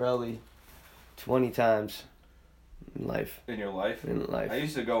 man, probably 20 times in life. In your life. I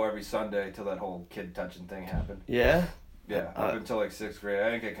used to go every Sunday till that whole kid touching thing happened. Yeah? Yeah, up until like 6th grade.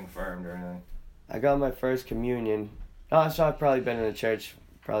 I didn't get confirmed or anything. I got my first communion. Oh, so I've probably been in a church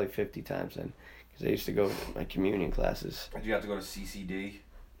probably 50 times then. Because I used to go to my communion classes. Did you have to go to CCD?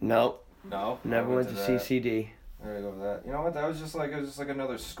 No, No. never I went to that. CCD. I gotta go with that. You know what? That was just like it was just like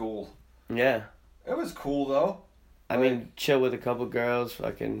another school. Yeah. It was cool though. I mean, chill with a couple girls,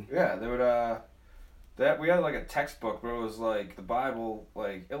 fucking... Yeah, they would that we had like a textbook where it was like the Bible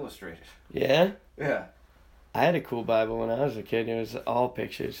like illustrated. Yeah? Yeah. I had a cool Bible when I was a kid. It was all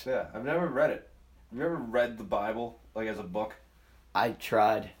pictures. Yeah. I've never read it. Have you ever read the Bible like as a book? I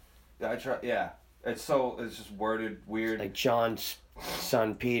tried. I try. Yeah. It's just worded weird. Like John's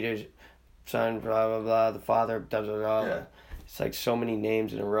son, Peter's son, blah, blah, blah, the father, blah, blah, blah. Yeah. It's like so many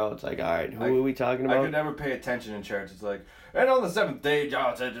names in a row. It's like, all right, who I- are we talking I about? could never pay attention in church. It's like, and on the 7th day,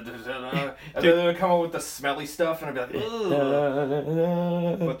 John said, and then they would come up with the smelly stuff, and I'd be like,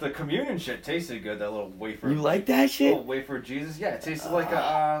 ugh. But the communion shit tasted good. That little wafer. You like that shit? Little wafer of Jesus. Yeah, it tasted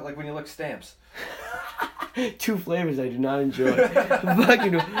like when you lick stamps. Two flavors I do not enjoy.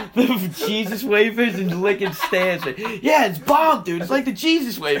 Fucking the Jesus wafers and licking stamps. Yeah, it's bomb, dude. It's like the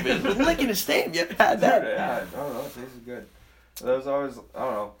Jesus wafers. But licking a stamp. You ever had that? Yeah, I don't know. It tasted good. There was always, I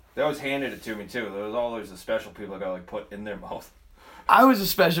don't know. They always handed it to me too. There was always the special people that got like put in their mouth. I was a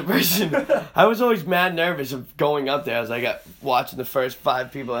special person. I was always mad nervous of going up there. I was like watching the first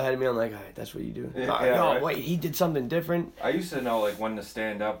 5 people ahead of me. I'm like, all right, that's what you do. Yeah, All right, yeah, no, right. wait, he did something different. I used to know like when to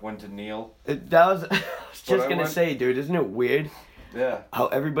stand up, when to kneel. That was. I was But just I gonna went- say, dude, isn't it weird Yeah. how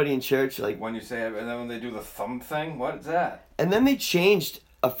everybody in church like? When you say it, and then when they do the thumb thing, what is that? And then they changed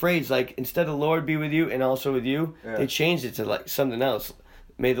a phrase like instead of Lord be with you and also with you, Yeah. they changed it to like something else.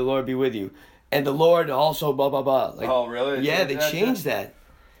 May the Lord be with you, and the Lord also blah blah blah. Like, Oh, really? yeah, they That changed shit? that.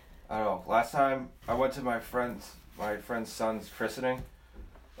 I don't know. Last time I went to my friend's son's christening,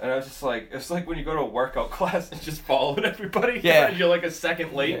 and I was just like, it's like when you go to a workout class and just following everybody. Yeah. And you're like a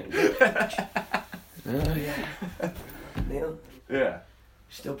second late. Oh yeah. Neil, Yeah.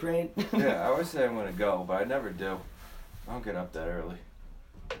 still praying? Yeah. I always say I'm gonna go, but I never do. I don't get up that early.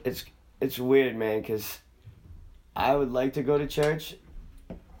 It's weird, man, because I would like to go to church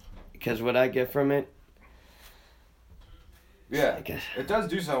because what I get from it, Yeah. I guess, It does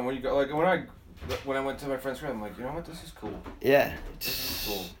do something when you go. Like when I went to my friend's friend, I'm like, you know what? This is cool. yeah, This is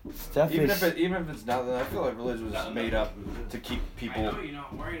cool. stuff Even is. if it's not, then I feel like religion was made up to keep people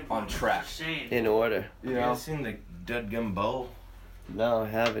on track. in order. You You know, ever seen the Dudgum Bowl? No, I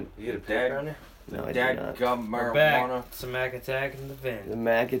haven't. You get a Dad- paper on it? No, I did dad not. gum We're marijuana. back. It's a Mac attack in the The van.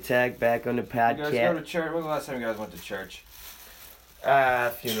 Mac Attack back on the You guys go to podcast. church? When was the last time you guys went to church?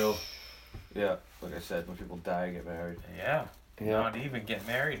 Funeral. Yeah, like I said, when people die, get married. Yeah. Yeah. Not even get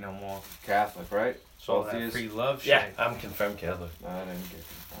married no more. Catholic, right? So Both that yous? free love shit. Yeah, I'm confirmed Catholic. No, I didn't get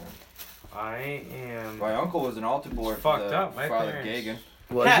confirmed. I am. My uncle was an altar boy It's for fucked the up, my Father parents. Gagan.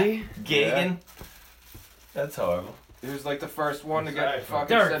 Was he? Gagan. That's horrible. He was like the first one to Sorry, get fucking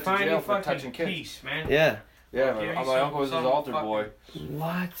Derek, sent to find jail your for fucking touching kids. peace, man. Yeah. Yeah, Give me my some- uncle was his some altar fucking- boy.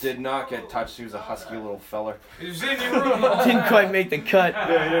 What? Did not get touched. He was a husky little feller. It was in your room. all Didn't night. quite make the cut.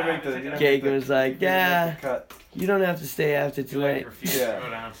 Yeah, he didn't make the. he didn't make Gagan the- was like, he didn't make yeah, the cut. you don't have to stay after You like tonight. refuse Yeah. to go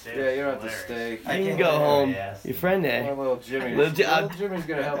downstairs. Yeah, you don't have to Hilarious. stay. You can go home. Your friend My there. little Jimmy. Little Little, Ji- Jimmy's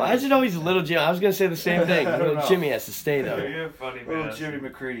gonna help. Why is it always little Jimmy? I was gonna say the same thing. I don't Little know. Jimmy has to stay Yeah, though. you're a funny Little bastard. Jimmy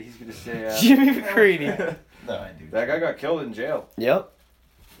McCready. He's gonna stay out. Jimmy McCready. No, I do. That guy got killed in jail. Yep.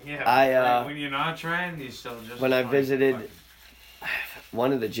 Yeah. I, like, when you're not trying, you still just. when I like, visited fucking-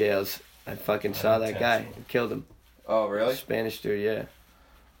 one of the jails, I fucking saw that guy and killed him. Oh, really? Spanish dude, yeah.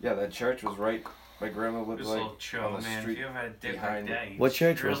 Yeah, that church was right. My grandma lived This like little chill, on the man. If street you ever had a dick behind like that, you What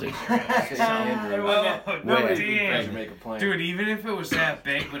church was really it? St. Andrews. Oh, no, Where? damn. Jamaica Plain. Dude, even if it was that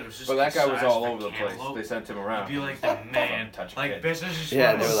big, but it was just. But that guy was size all for over the place. cantaloupe, They sent him You'd around. be like the man. touch a Like kid. business just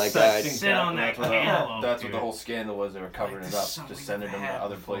Yeah, wanna they were like, sit- alright. sit on that That's what, cantaloupe. that's what the dude. whole scandal was. They were covering Like, it up, this is just something sending him we've to had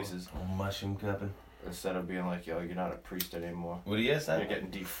other before. places Oh, mushroom cupping. instead of being like, yo, you're not a priest anymore. What do you guys You're say? getting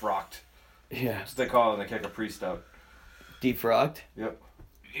defrocked. Yeah. That's what they call it when they kick a priest out. Defrocked? Yep.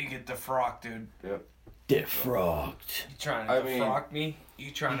 You get the frock, dude. Defrocked. You trying I to mean- defrock me?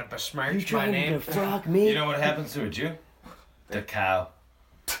 You trying to besmirch You my trying name? to defrock me? You know what happens to a Jew? The cow.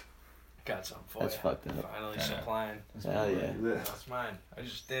 Got something for That's you. fucked up. Finally Yeah. supplying. Hell yeah. That's mine. I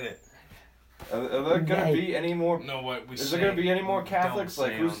just did it. Are there gonna Right. be any more? Know what we Is say. there gonna be any more Don't Catholics?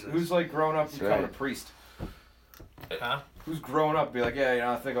 Like say who's on this. who's like growing up and That's becoming right. a priest? Huh? Who's growing up and be like, yeah, you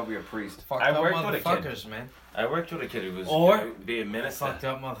know, I think I'll be a priest. Fucked I up worked with a kid. motherfuckers, man. I worked with a kid who was Or- gonna be a minister. Fucked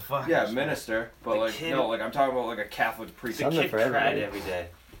up motherfuckers. Yeah, minister, but The like kid- no, like I'm talking about like a Catholic priest. The Something kid for cried everybody. every day.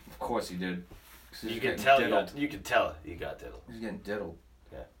 Of course he did. 'Cause he's You could getting tell. diddled. You could tell he got diddled. He's getting diddled.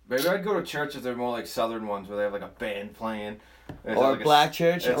 Yeah. Maybe I'd go to churches that are more like southern ones where they have like a band playing. And it's Or at, like, black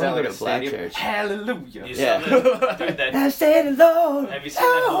church. I It's want at to like go a to black stadium. church. Hallelujah. You Yeah. saw that, dude, that, I say the Lord. have you seen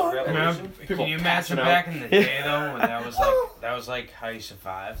that whole Lord. revolution? Remember, People can you passing imagine out. back in the day though, when that was like how you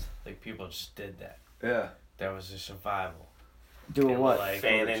survived? Like people just did that. Yeah. That was a survival. Doing They were what? Like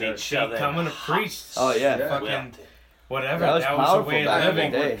Fanning each other. becoming a priest. Oh, yeah. Yeah. Fucking whatever. That was a powerful way back of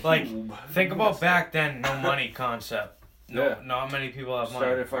in the living. day. Like think about back then. No money concept. No, Yeah. not many people have money.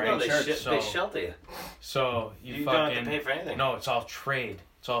 Started fucking No, they, church. they shelter you. So You, you, don't have to fucking pay for anything. no. It's all trade.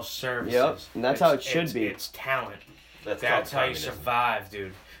 It's all services. Yep, and that's how it should it's- be. It's talent. That's That's called how you communism. survive,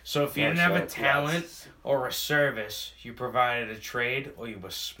 dude. So if you That's didn't have a right. talent Yes. or a service, you provided a trade, or you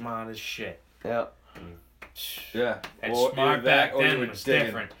were smart as shit. Yeah. Yeah. And Or smart either that back or you then were was digging.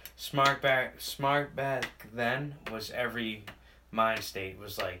 different. Smart back then was every mind state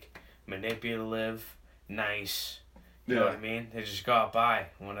was like manipulative, nice. You know what I mean? They just got by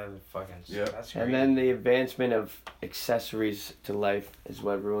one of the fucking. Yeah. That's And great. then the advancement of accessories to life is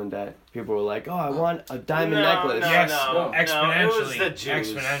what ruined that. People were like, "Oh, I want a diamond necklace." Yes, no, exponentially. it was the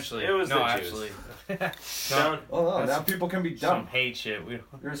Jews. Exponentially. It was no, the Jews. absolutely. Don't- Oh no, now That's people can be Some dumb. hate shit. We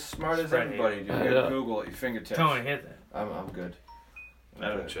You're as smart as Spread everybody, hate. dude. I You know. got Google at your fingertips. Tony hit that. I'm good. I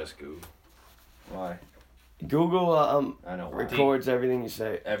don't Okay. trust Google. Why? Google I know why. records everything you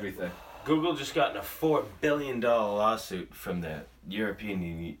say. Everything. Google just got in a $4 billion lawsuit from the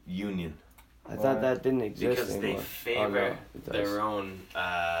European Union I thought Why? that didn't exist because they anymore. favor Oh, no, it does. their own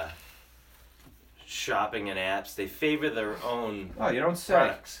shopping and apps. They favor their own Oh, you don't say.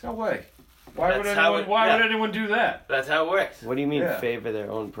 products. No way. Why would That's how anyone? it- Why yeah. would anyone do that? That's how it works. What do you mean Yeah. favor their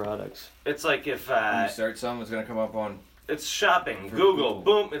own products? It's like if When you search something, it's gonna come up on. it's shopping, For Google,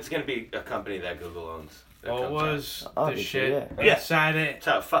 Google. boom, it's gonna be a company that Google owns. that What comes was the Obviously, shit? yeah. Yeah. Insider, That's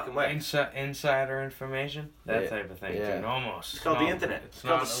how it fucking works. insider information? That Yeah. type of thing, Yeah. dude. Almost. It's called the internet. It's It's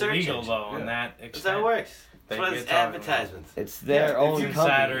called not the search illegal engine. though on Yeah. that That's extent. how it works. They That's why get it's talking about. advertisements. It's their Yeah, own if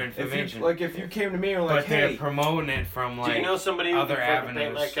Insider company. If information. you, like, if you came to me and were like, But they're hey, promoting it from like Do you know somebody who other can fucking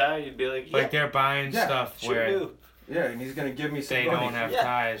paint my avenues. car? You'd be like, yeah, like they're buying Yeah, stuff sure where do. yeah, and he's gonna give me some they money. don't have Yeah.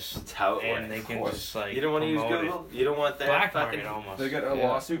 ties That's how it and they works. can course. just like You don't want to use promote it. Google? You don't want that Black fucking... market almost. They get a Yeah.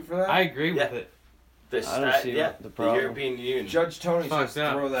 lawsuit for that. I agree Yeah. with it. I don't see yeah, the problem. European Union. Judge Tony Fucked says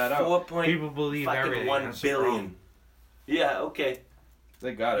up. throw that out. 4 People believe everything. 1 That's the billion. problem. Yeah, okay.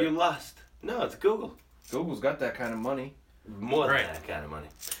 They got You it. lost. No, it's Google. Google's got that kind of money. More than Right. that kind of money.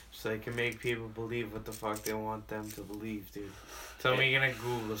 So they can make people believe what the fuck they want them to believe, dude. Tell me you're gonna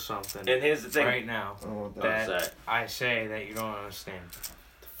Google something And here's the thing. right now I don't want that. that Sorry. I say that you don't understand.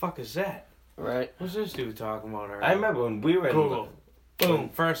 The fuck is that? Right? What's this dude talking about already? I remember when we were in Google. Boom.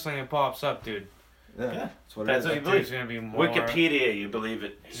 First thing that pops up, dude. Yeah, Yeah. that's what That's it what is. you There's believe. gonna be more. Wikipedia, you believe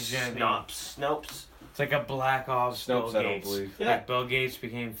it. He's gonna be- Snopes. It's like a black ops Bill Snopes, I don't Gates. believe. Yeah. Like Bill Gates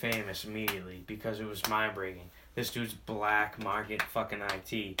became famous immediately because it was mind breaking. This dude's black market fucking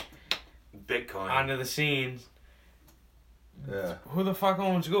IT. Bitcoin. Onto the scenes. Yeah. Who the fuck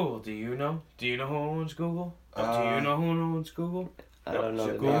owns Google? Do you know? Do you know who owns Google? Do you know who owns Google? I don't know.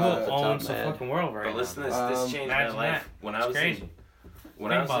 the Google names off the top owns of the my head. fucking world right But listen to now. this. This changed my Imagine life that. when It's I was crazy. in.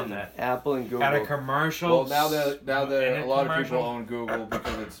 When Think I was about in that. Apple and Google. At a commercial. Well, now they're in a lot of people commercial, own Google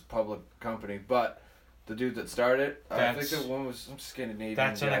because it's a public company. But the dude that started it, I think That's- that one was some Scandinavian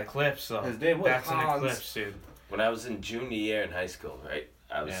That's an guy. eclipse, though. His name was That's an Hans. eclipse, dude. When I was in junior year in high school, right?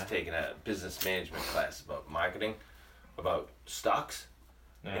 I was Yeah. taking a business management class about marketing, about stocks.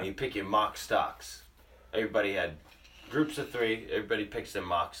 and you pick your mock stocks. Everybody had groups of 3. Everybody picks their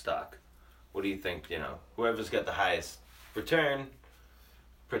mock stock. What do you think? You know, whoever's got the highest return,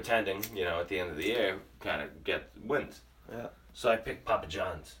 pretending, you know, at the end of the year, kind of wins. Yeah. So I picked Papa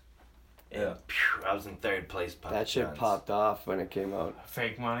John's. And Yeah. phew, I was in 3rd place. Papa That shit John's. popped off when it came out.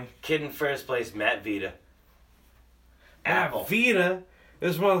 Fake money. Kid in 1st place, Matt Vita. Apple. Matt Vita.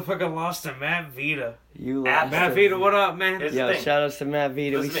 This motherfucker lost to Matt Vita. You Apple. lost. Matt to- Vita, what up, man? Here's the Yo, thing. shout outs to Matt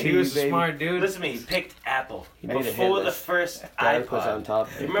Vita. We Listen to me, see He you, was a baby. smart dude. Listen to me, he picked Apple. He made it Before the hitless. first Derek was on iPod. top.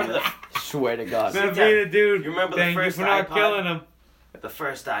 You remember the Swear to God. Matt Sit down. Vita, dude. You remember the Thank first you for not iPod? killing him. The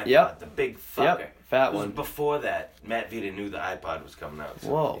first iPod, Yep. the big fucker. Yep, fat It was one. before that, Matt Vita knew the iPod was coming out, so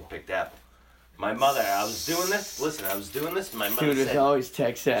Whoa. he picked Apple. My mother, I was doing this. Listen, I was doing this. My mother Dude is said, always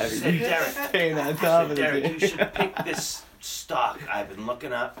tech savvy. said, Derek, Staying on I top said, of Derek, you it. should pick this stock I've been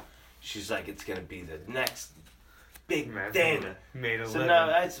looking up. She's like, it's gonna be the next big Matt thing. Vita made a So living.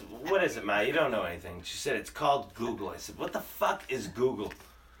 no, what is it, Ma? You don't know anything. She said it's called Google. I said, what the fuck is Google?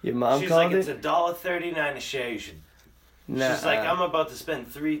 Your mom She's called like, it's it? $1.39 a share. You should. Nah. She's like, I'm about to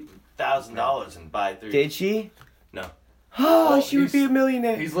spend $3,000 and buy 3. Did she? No. Oh, Well, she would be a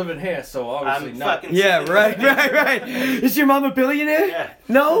millionaire. He's living here, so obviously I'm not. fucking. Yeah, sitting right, there. right. Is your mom a billionaire? Yeah.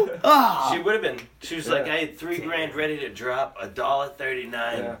 No? Ah. She would have been. She was like, Yeah. I had $3,000 ready to drop, $1.39.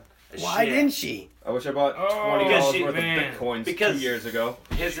 Yeah. a Why share. didn't she? I wish I bought Oh, $20 Because she- worth man. of bitcoins Because- 2 years ago.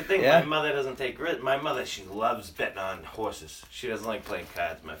 Here's the thing, Yeah. my mother doesn't take risk. My mother, she loves betting on horses. She doesn't like playing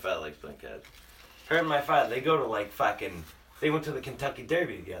cards. My father likes playing cards. Her and my father, they go to like fucking, they went to the Kentucky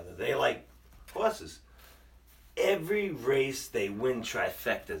Derby together. They like horses. Every race they win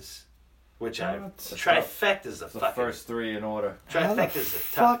trifectas. Which I, That's trifectas are The fucking, first 3 in order. How the trifectas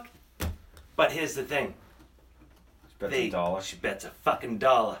are tough. fuck? But here's the thing, Bet they, $1. she bets a fucking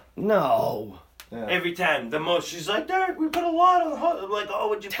dollar. No. Yeah. Every time, the most, she's like, Derek, we put a lot on the horse. I'm like, oh,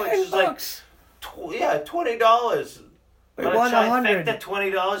 what'd you put? $10. She's like, yeah, $20. We But won a trifecta, $100.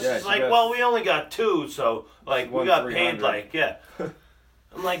 $20. Yeah, She's she like, got- well, we only got 2, so like we won got paid 300. like yeah.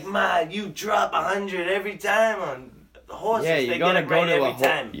 I'm like, Ma, you drop 100 every time on the horses. Yeah, they you're get gonna it go right to a every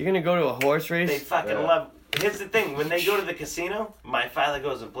time. you're gonna go to a horse They race. fucking Yeah. love. Here's the thing: when they go to the casino, my father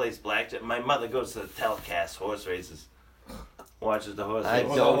goes and plays blackjack. My mother goes to the telecast horse races, watches the horse I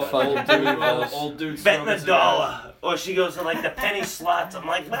races. don't fucking believe those. Old dudes Betting smoking a dollar, or she goes to like the penny slots. I'm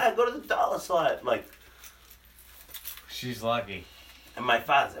like, Ma, go to the dollar slot. I'm like, She's lucky. and my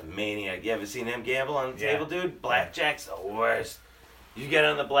father's a maniac. You ever seen him gamble on the Yeah. table, dude? Blackjack's the worst. You get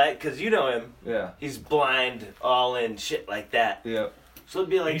on the black, cause you know him. Yeah. He's blind, all in, shit like that. Yeah. So it'd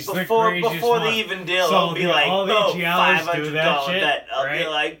be like He's the before craziest the one. even deal, So it'll be like, all the oh, Giallos do that $500 shit, bet. I'll be right?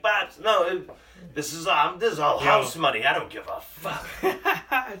 like, Pops, no, this is all house money. I don't give a fuck.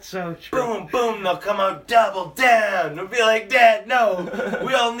 It's so true. Boom, boom, they'll come out double down. They'll be like, Dad, no,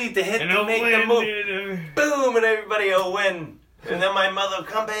 we all need to hit And to he'll make the win, move. dude. Boom, and everybody will win. And then my mother will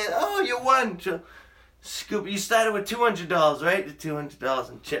come back, oh, you won. She'll scoop, you started with $200, right? The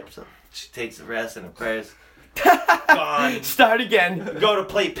 $200 in chips. She takes the rest in her purse. Gone. Start again. Go to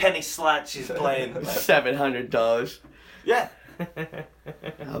play penny slot, she's playing. $700. Yeah.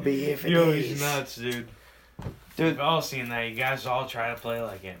 I'll be here for Yo, days. he's nuts, dude. Dude. We've all seen that. You guys all try to play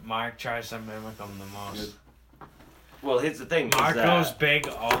like it. Mark tries to mimic him the most. Well, here's the thing. is, Mark goes big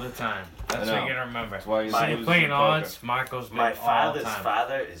all the time. That's I what know. you gotta remember. That's why you So My- you're lose playing in poker. odds, Mark goes big my all the father's time.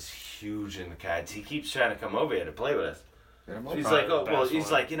 father is huge in the cards. He keeps trying to come over here to play with us. Get him He's over. like, oh, the well, best he's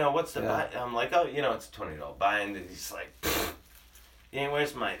one. like, you know, what's the Yeah. buy? I'm like, oh, you know, it's a $20 buy-in. And he's like, pfft, you ain't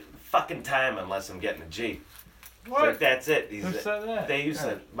waste my fucking time unless I'm getting a G. What? Like, that's it. He's, Who said that? They used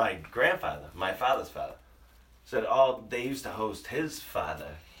to, my grandfather, my father's father, said they used to host his father,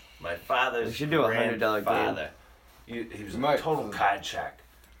 my father's We should do a $100 game. grandfather. He was We a might. total card shark.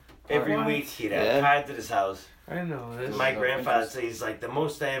 Every What? week he'd have Yeah. cards at his house. I know this. My no grandfather interest. said he's like the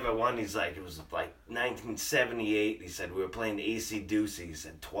most I ever won. He's like it was like 1978. He said we were playing AC Deucey. He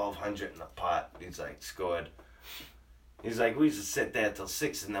said 1,200 in the pot. He's like scored. He's like we used to sit there till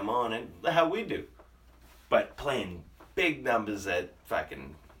 6 in the morning. How we do, but playing big numbers at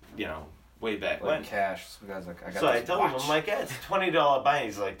fucking way back when. Like cash. So the guy's like, I got So I this told him, watch. I'm like, yeah, it's $20 buy.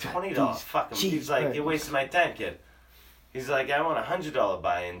 He's like, $20, fuck him. Jeez, He's like, right. you're wasting my time, kid. He's like, I want $100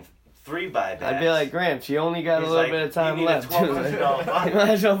 buy-in, 3 buybacks. I'd be like, Gramps, you only got He's a little like, bit of time you need a left. $1,200 buy. You might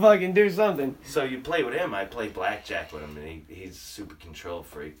as well fucking do something. So you play with him. I play blackjack with him, and he's super control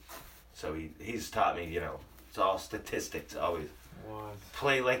freak. So he's taught me, it's all statistics always. What?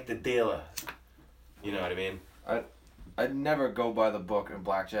 Play like the dealer. You know what I mean? I'd never go by the book in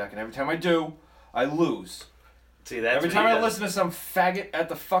blackjack, and every time I do, I lose. See, that's Every what time he I does. listen to some faggot at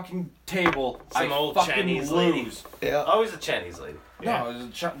the fucking table, Some I old fucking Chinese lose. lady. Yeah. Always a Chinese lady. No,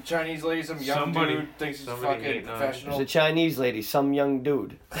 it's a Chinese lady, some young Somebody- dude thinks he's somebody fucking hating on it. professional. There's a Chinese lady, some young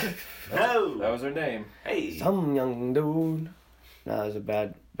dude. No. That was her name. Hey. Some young dude. Nah, it was a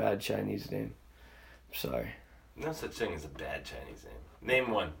bad Chinese name. I'm sorry. No such thing as a bad Chinese name.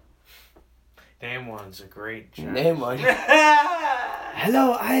 Name one. Name one's a great job. Name one.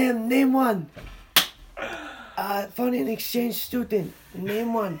 Hello, I am Name One. Foreign exchange student.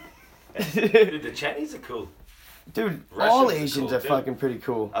 Name One. Dude, the Chinese are cool. Dude, Russians all are Asians cool, are too. fucking pretty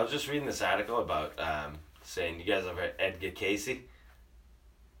cool. I was just reading this article about saying, you guys ever heard Edgar Casey?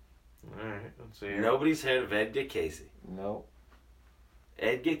 Alright, let's see. Nobody's heard of Edgar Casey. No.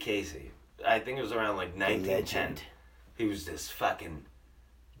 Edgar Casey. I think it was around like 1910. Legend. He was this fucking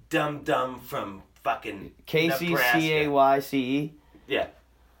dumb from fucking Casey, Nebraska. C-A-Y-C-E. Yeah.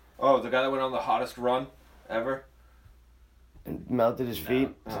 Oh, the guy that went on the hottest run ever? And melted his feet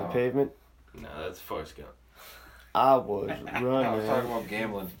to the Oh. pavement. No, that's Forrest Gump. I was I was running. talking about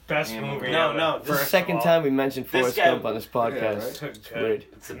gambling. Best Gambling. movie No, ever. no, It's the First second of all. time we mentioned This Forrest guy- Gump on this podcast. Yeah, right? It's weird.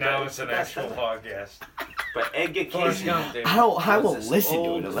 It's the Now best- it's an best actual ever. podcast. But Edgar Forrest Casey. Gump, dude. I Was won't this listen to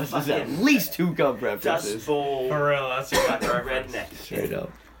old it unless there's at fucking least two Gump Dust references. Bowl. For real, that's a good Fucking reference. redneck. Straight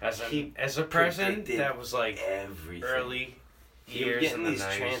up. He As a person predicted that was like everything. early He would years get in in the these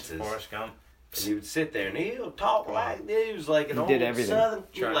 90s, trances. Forrest Gump. And he would sit there and he would talk like this. He was like an He old did everything. southern,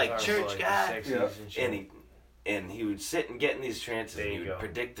 Trying to like talk about, church like, the guy. 60s Yeah. and shit. And he would sit and get in these trances There and he you would go.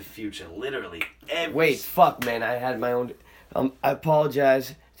 predict the future, literally every. Wait, fuck, man. I had my own. I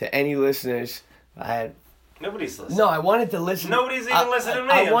apologize to any listeners. I had. Nobody's listening. No, I wanted to listen. Nobody's even listening to me.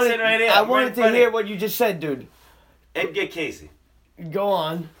 I'm wanted, sitting right here. I I'm wanted right to funny. hear what you just said, dude. Edgar Casey, Go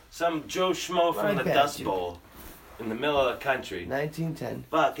on. some Joe Schmo from My the bad, Dust dude. Bowl, in the middle of the country. 1910.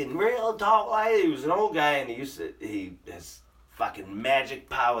 Fucking real talk like he was an old guy and he has fucking magic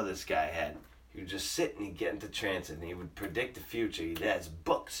power this guy had. He would just sit and he'd get into trance and he would predict the future. He has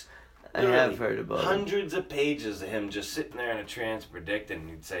books. I have literally heard about it. hundreds of pages of him just sitting there in a trance predicting. And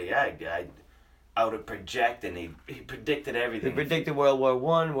he'd say, yeah, I would project and he predicted They everything. predicted World War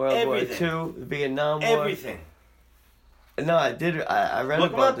One, World Everything. War Two, the Vietnam War. Everything. No, I did. I read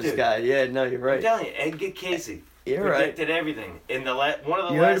Look him about up, this dude. guy. Yeah, no, you're I'm right. telling you, Edgar Casey You're right. predicted everything. In the one of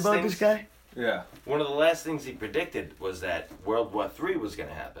the You last heard about things, this guy? Yeah. One of the last things he predicted was that World War III was going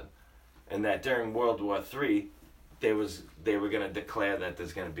to happen, and that during World War III, they were going to declare that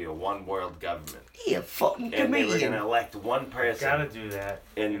there's going to be a one world government, Yeah, fucking and they were going to comedian. elect one person. Gotta do that.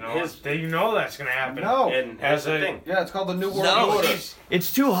 And You know, his- you know that's gonna happen. No. And here's As the a- thing. Yeah, it's called the New World No, Order.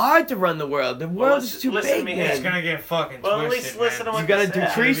 it's too hard to run the world. The world is too listen to big, me, It's man. gonna get fucking Well, at twisted, least listen to man. what You gotta this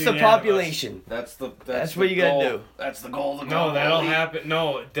is. decrease the Maybe the end of us. population. That's what you gotta goal. do. That's the goal. The No, goal. that'll happen.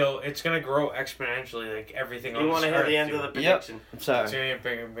 No, it's gonna grow exponentially, like everything on You this want to hear earth, the end dude. of the Yep. prediction? I'm It's sorry. gonna get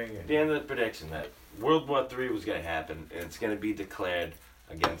bigger and bigger. The end of the prediction that World War III was going to happen, and it's going to be declared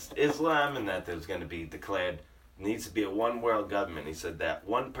against Islam, and that there's going to be declared needs to be a one world government. He said that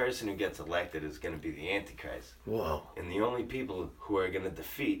one person who gets elected is going to be the Antichrist. Whoa. And the only people who are going to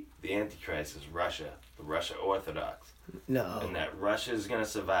defeat the Antichrist is Russia, the Russia Orthodox. No. And that Russia is going to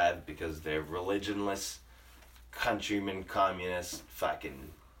survive because they're religionless, countrymen, communists, fucking...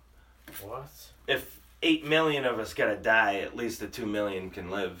 What? If 8 million of us got to die, at least the 2 million can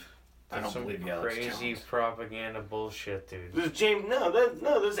live. I don't Some believe you, Alex crazy Jones. propaganda bullshit, dude. There's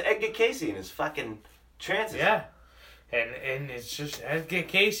there's Edgar Casey and his fucking trances. Yeah. And it's just Edgar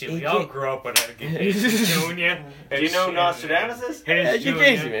Casey. We Edgar- all grew up with Edgar Casey Jr. Do you know who Nostradamus is? Edgar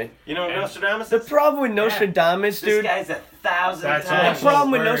Casey, man. You know who And- Nostradamus The is? problem with Nostradamus, This dude. guy's 1,000 That's The times. all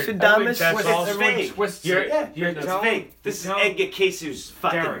problem with word. Nostradamus. That's It's all fake. Twists You're, it. Yeah, you're it's telling, fake. This is you're telling- Edgar Casey who's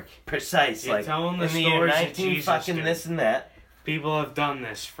fucking Derek, precise. you're Like telling the in the year stories of 19 Jesus, fucking dude. this and that. people have done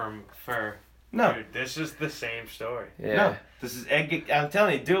this for No. dude, this is the same story. Yeah. No, this is Edgar. I'm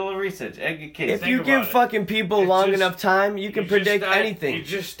telling you, do a little research. Edgar Casey. If Think you about give it. fucking people It's long just- enough time, you can just predict start- anything. You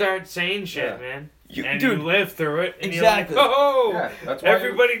just start saying shit, Yeah. man. You- and dude, you live through it. And exactly. You're like, oh, Yeah, that's why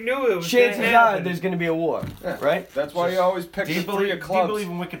everybody knew it was Chances gonna are happen. there's going to be a war, Yeah. right? That's why you always pick Do you the three believe? of Do you clubs. believe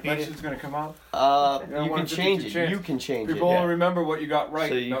in That Wikipedia? shit's gonna come out. You Yeah, can 1/52 change it. chance. You can change it. People Yeah. only remember what you got right.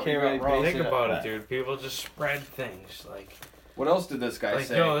 So you not what can't got really wrong. base Think it about Right. it, dude. People just spread things like What else did this guy like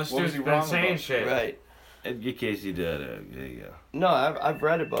say? yo, this what was dude's he been wrong saying about? shit. Right. Edgar Casey did. There you go. No, I've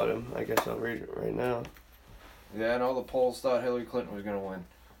read about him. I guess I'll read it right now. Yeah, and all the polls thought Hillary Clinton was gonna win.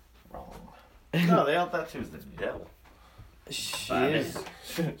 Wrong. No, they all thought she was the devil. She I mean, is.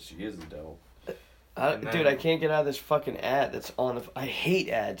 She is the devil. And then- Dude, I can't get out of this fucking ad that's on the. I hate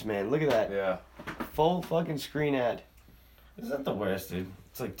ads, man. Look at that. Yeah. Full fucking screen ad. Is that the worst, dude?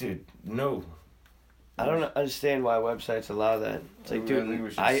 It's like, dude, no. I don't understand why websites allow that. It's like, I think we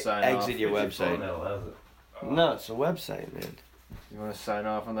dude, should I sign exit off. your It's your phone website. that allows it. No, it's a website, man. You want to sign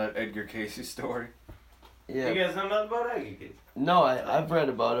off on that Edgar Casey story? Yeah. You guys know nothing about Aggie Kids? No, I've read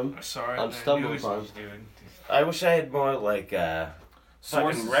about him. Sorry, On the Stumble news Upon. he's doing. I wish I had more like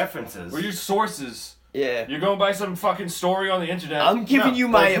Sources. fucking references. We use sources. Yeah. You're going by some fucking story on the internet. I'm giving No, you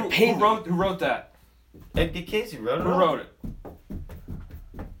my Like, opinion. Who wrote that? Edgar Casey wrote it. Who all. wrote it?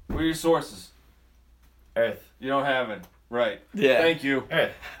 What are your sources? Earth. You don't have it. Right. Yeah. Thank you.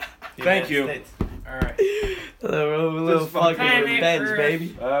 Earth. Thank you. States. All right. A little Just fucking fucking- revenge,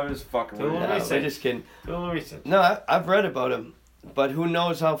 baby. I'm just fucking with Cool. you. No, we're research. just kidding. Do a little research. No, I've read about him. But who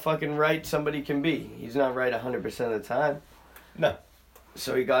knows how fucking right somebody can be. He's not right 100% of the time. No.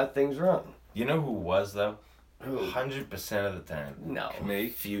 So he got things wrong. You know who was though? Who? 100% of the time. No. Me?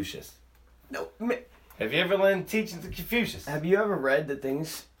 Confucius. No. Have you ever learned teachings of Confucius? Have you ever read the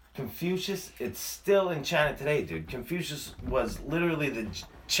things? Confucius, it's still in China today, dude. Confucius was literally the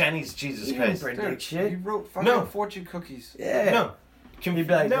Chinese Jesus You didn't Christ. predict Dude, shit. he wrote fucking No. fortune cookies. Yeah. No. He'd be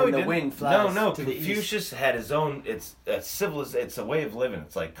like, No, when he the didn't. wind flies No, to the east. Confucius had his own. It's a civilization. It's a way of living.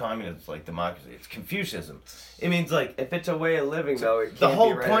 It's like communism. It's like democracy. It's Confucianism. It means like If it's a way of living, though, it can't The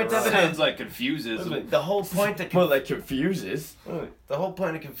whole be right point or of it wrong. Sounds like confuses. the whole point of Well, that confuses. the whole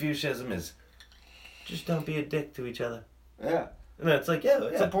point of Confucianism is just don't be a dick to each other. Yeah. And then it's like yeah,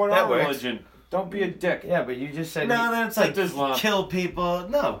 It's a point that of works. religion. Don't be a dick. Yeah, but you just said. No, then it's like Except Islam. kill people.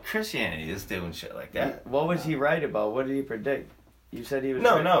 No, Christianity is doing shit like that. What was he right about? What did he predict? You said he was.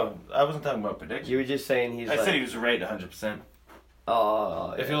 No, right. no, I wasn't talking about prediction. You were just saying he's. I like, said he was right 100%.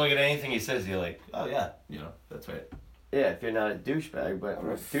 Oh, If you look at anything he says, you're like, oh yeah, you know, that's right. yeah, if you're not a douchebag, but I'm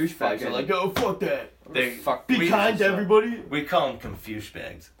a douchebags fucking- are like, oh fuck that. They Fuck. Be kind to everybody. We call them Confuse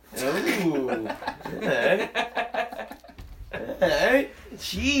bags. Ooh. Hey. Hey.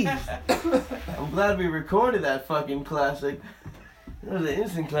 Jeez. I'm glad we recorded that fucking classic. That was an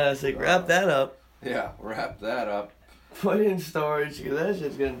instant classic. Wrap that up. Yeah, wrap that up. Put it in storage because that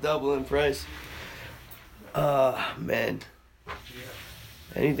shit's gonna double in price. Man.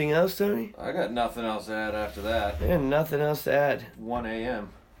 Anything else, Tony? I got nothing else to add after that. I got nothing else to add. 1 a.m.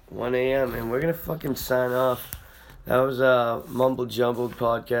 1 a.m. and we're gonna fucking sign off. That was a mumble jumbled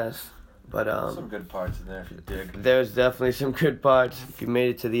podcast, but Some good parts in there if you dig. there's definitely some good parts. If you made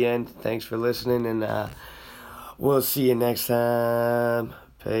it to the end, thanks for listening, and we'll see you next time.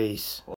 Peace.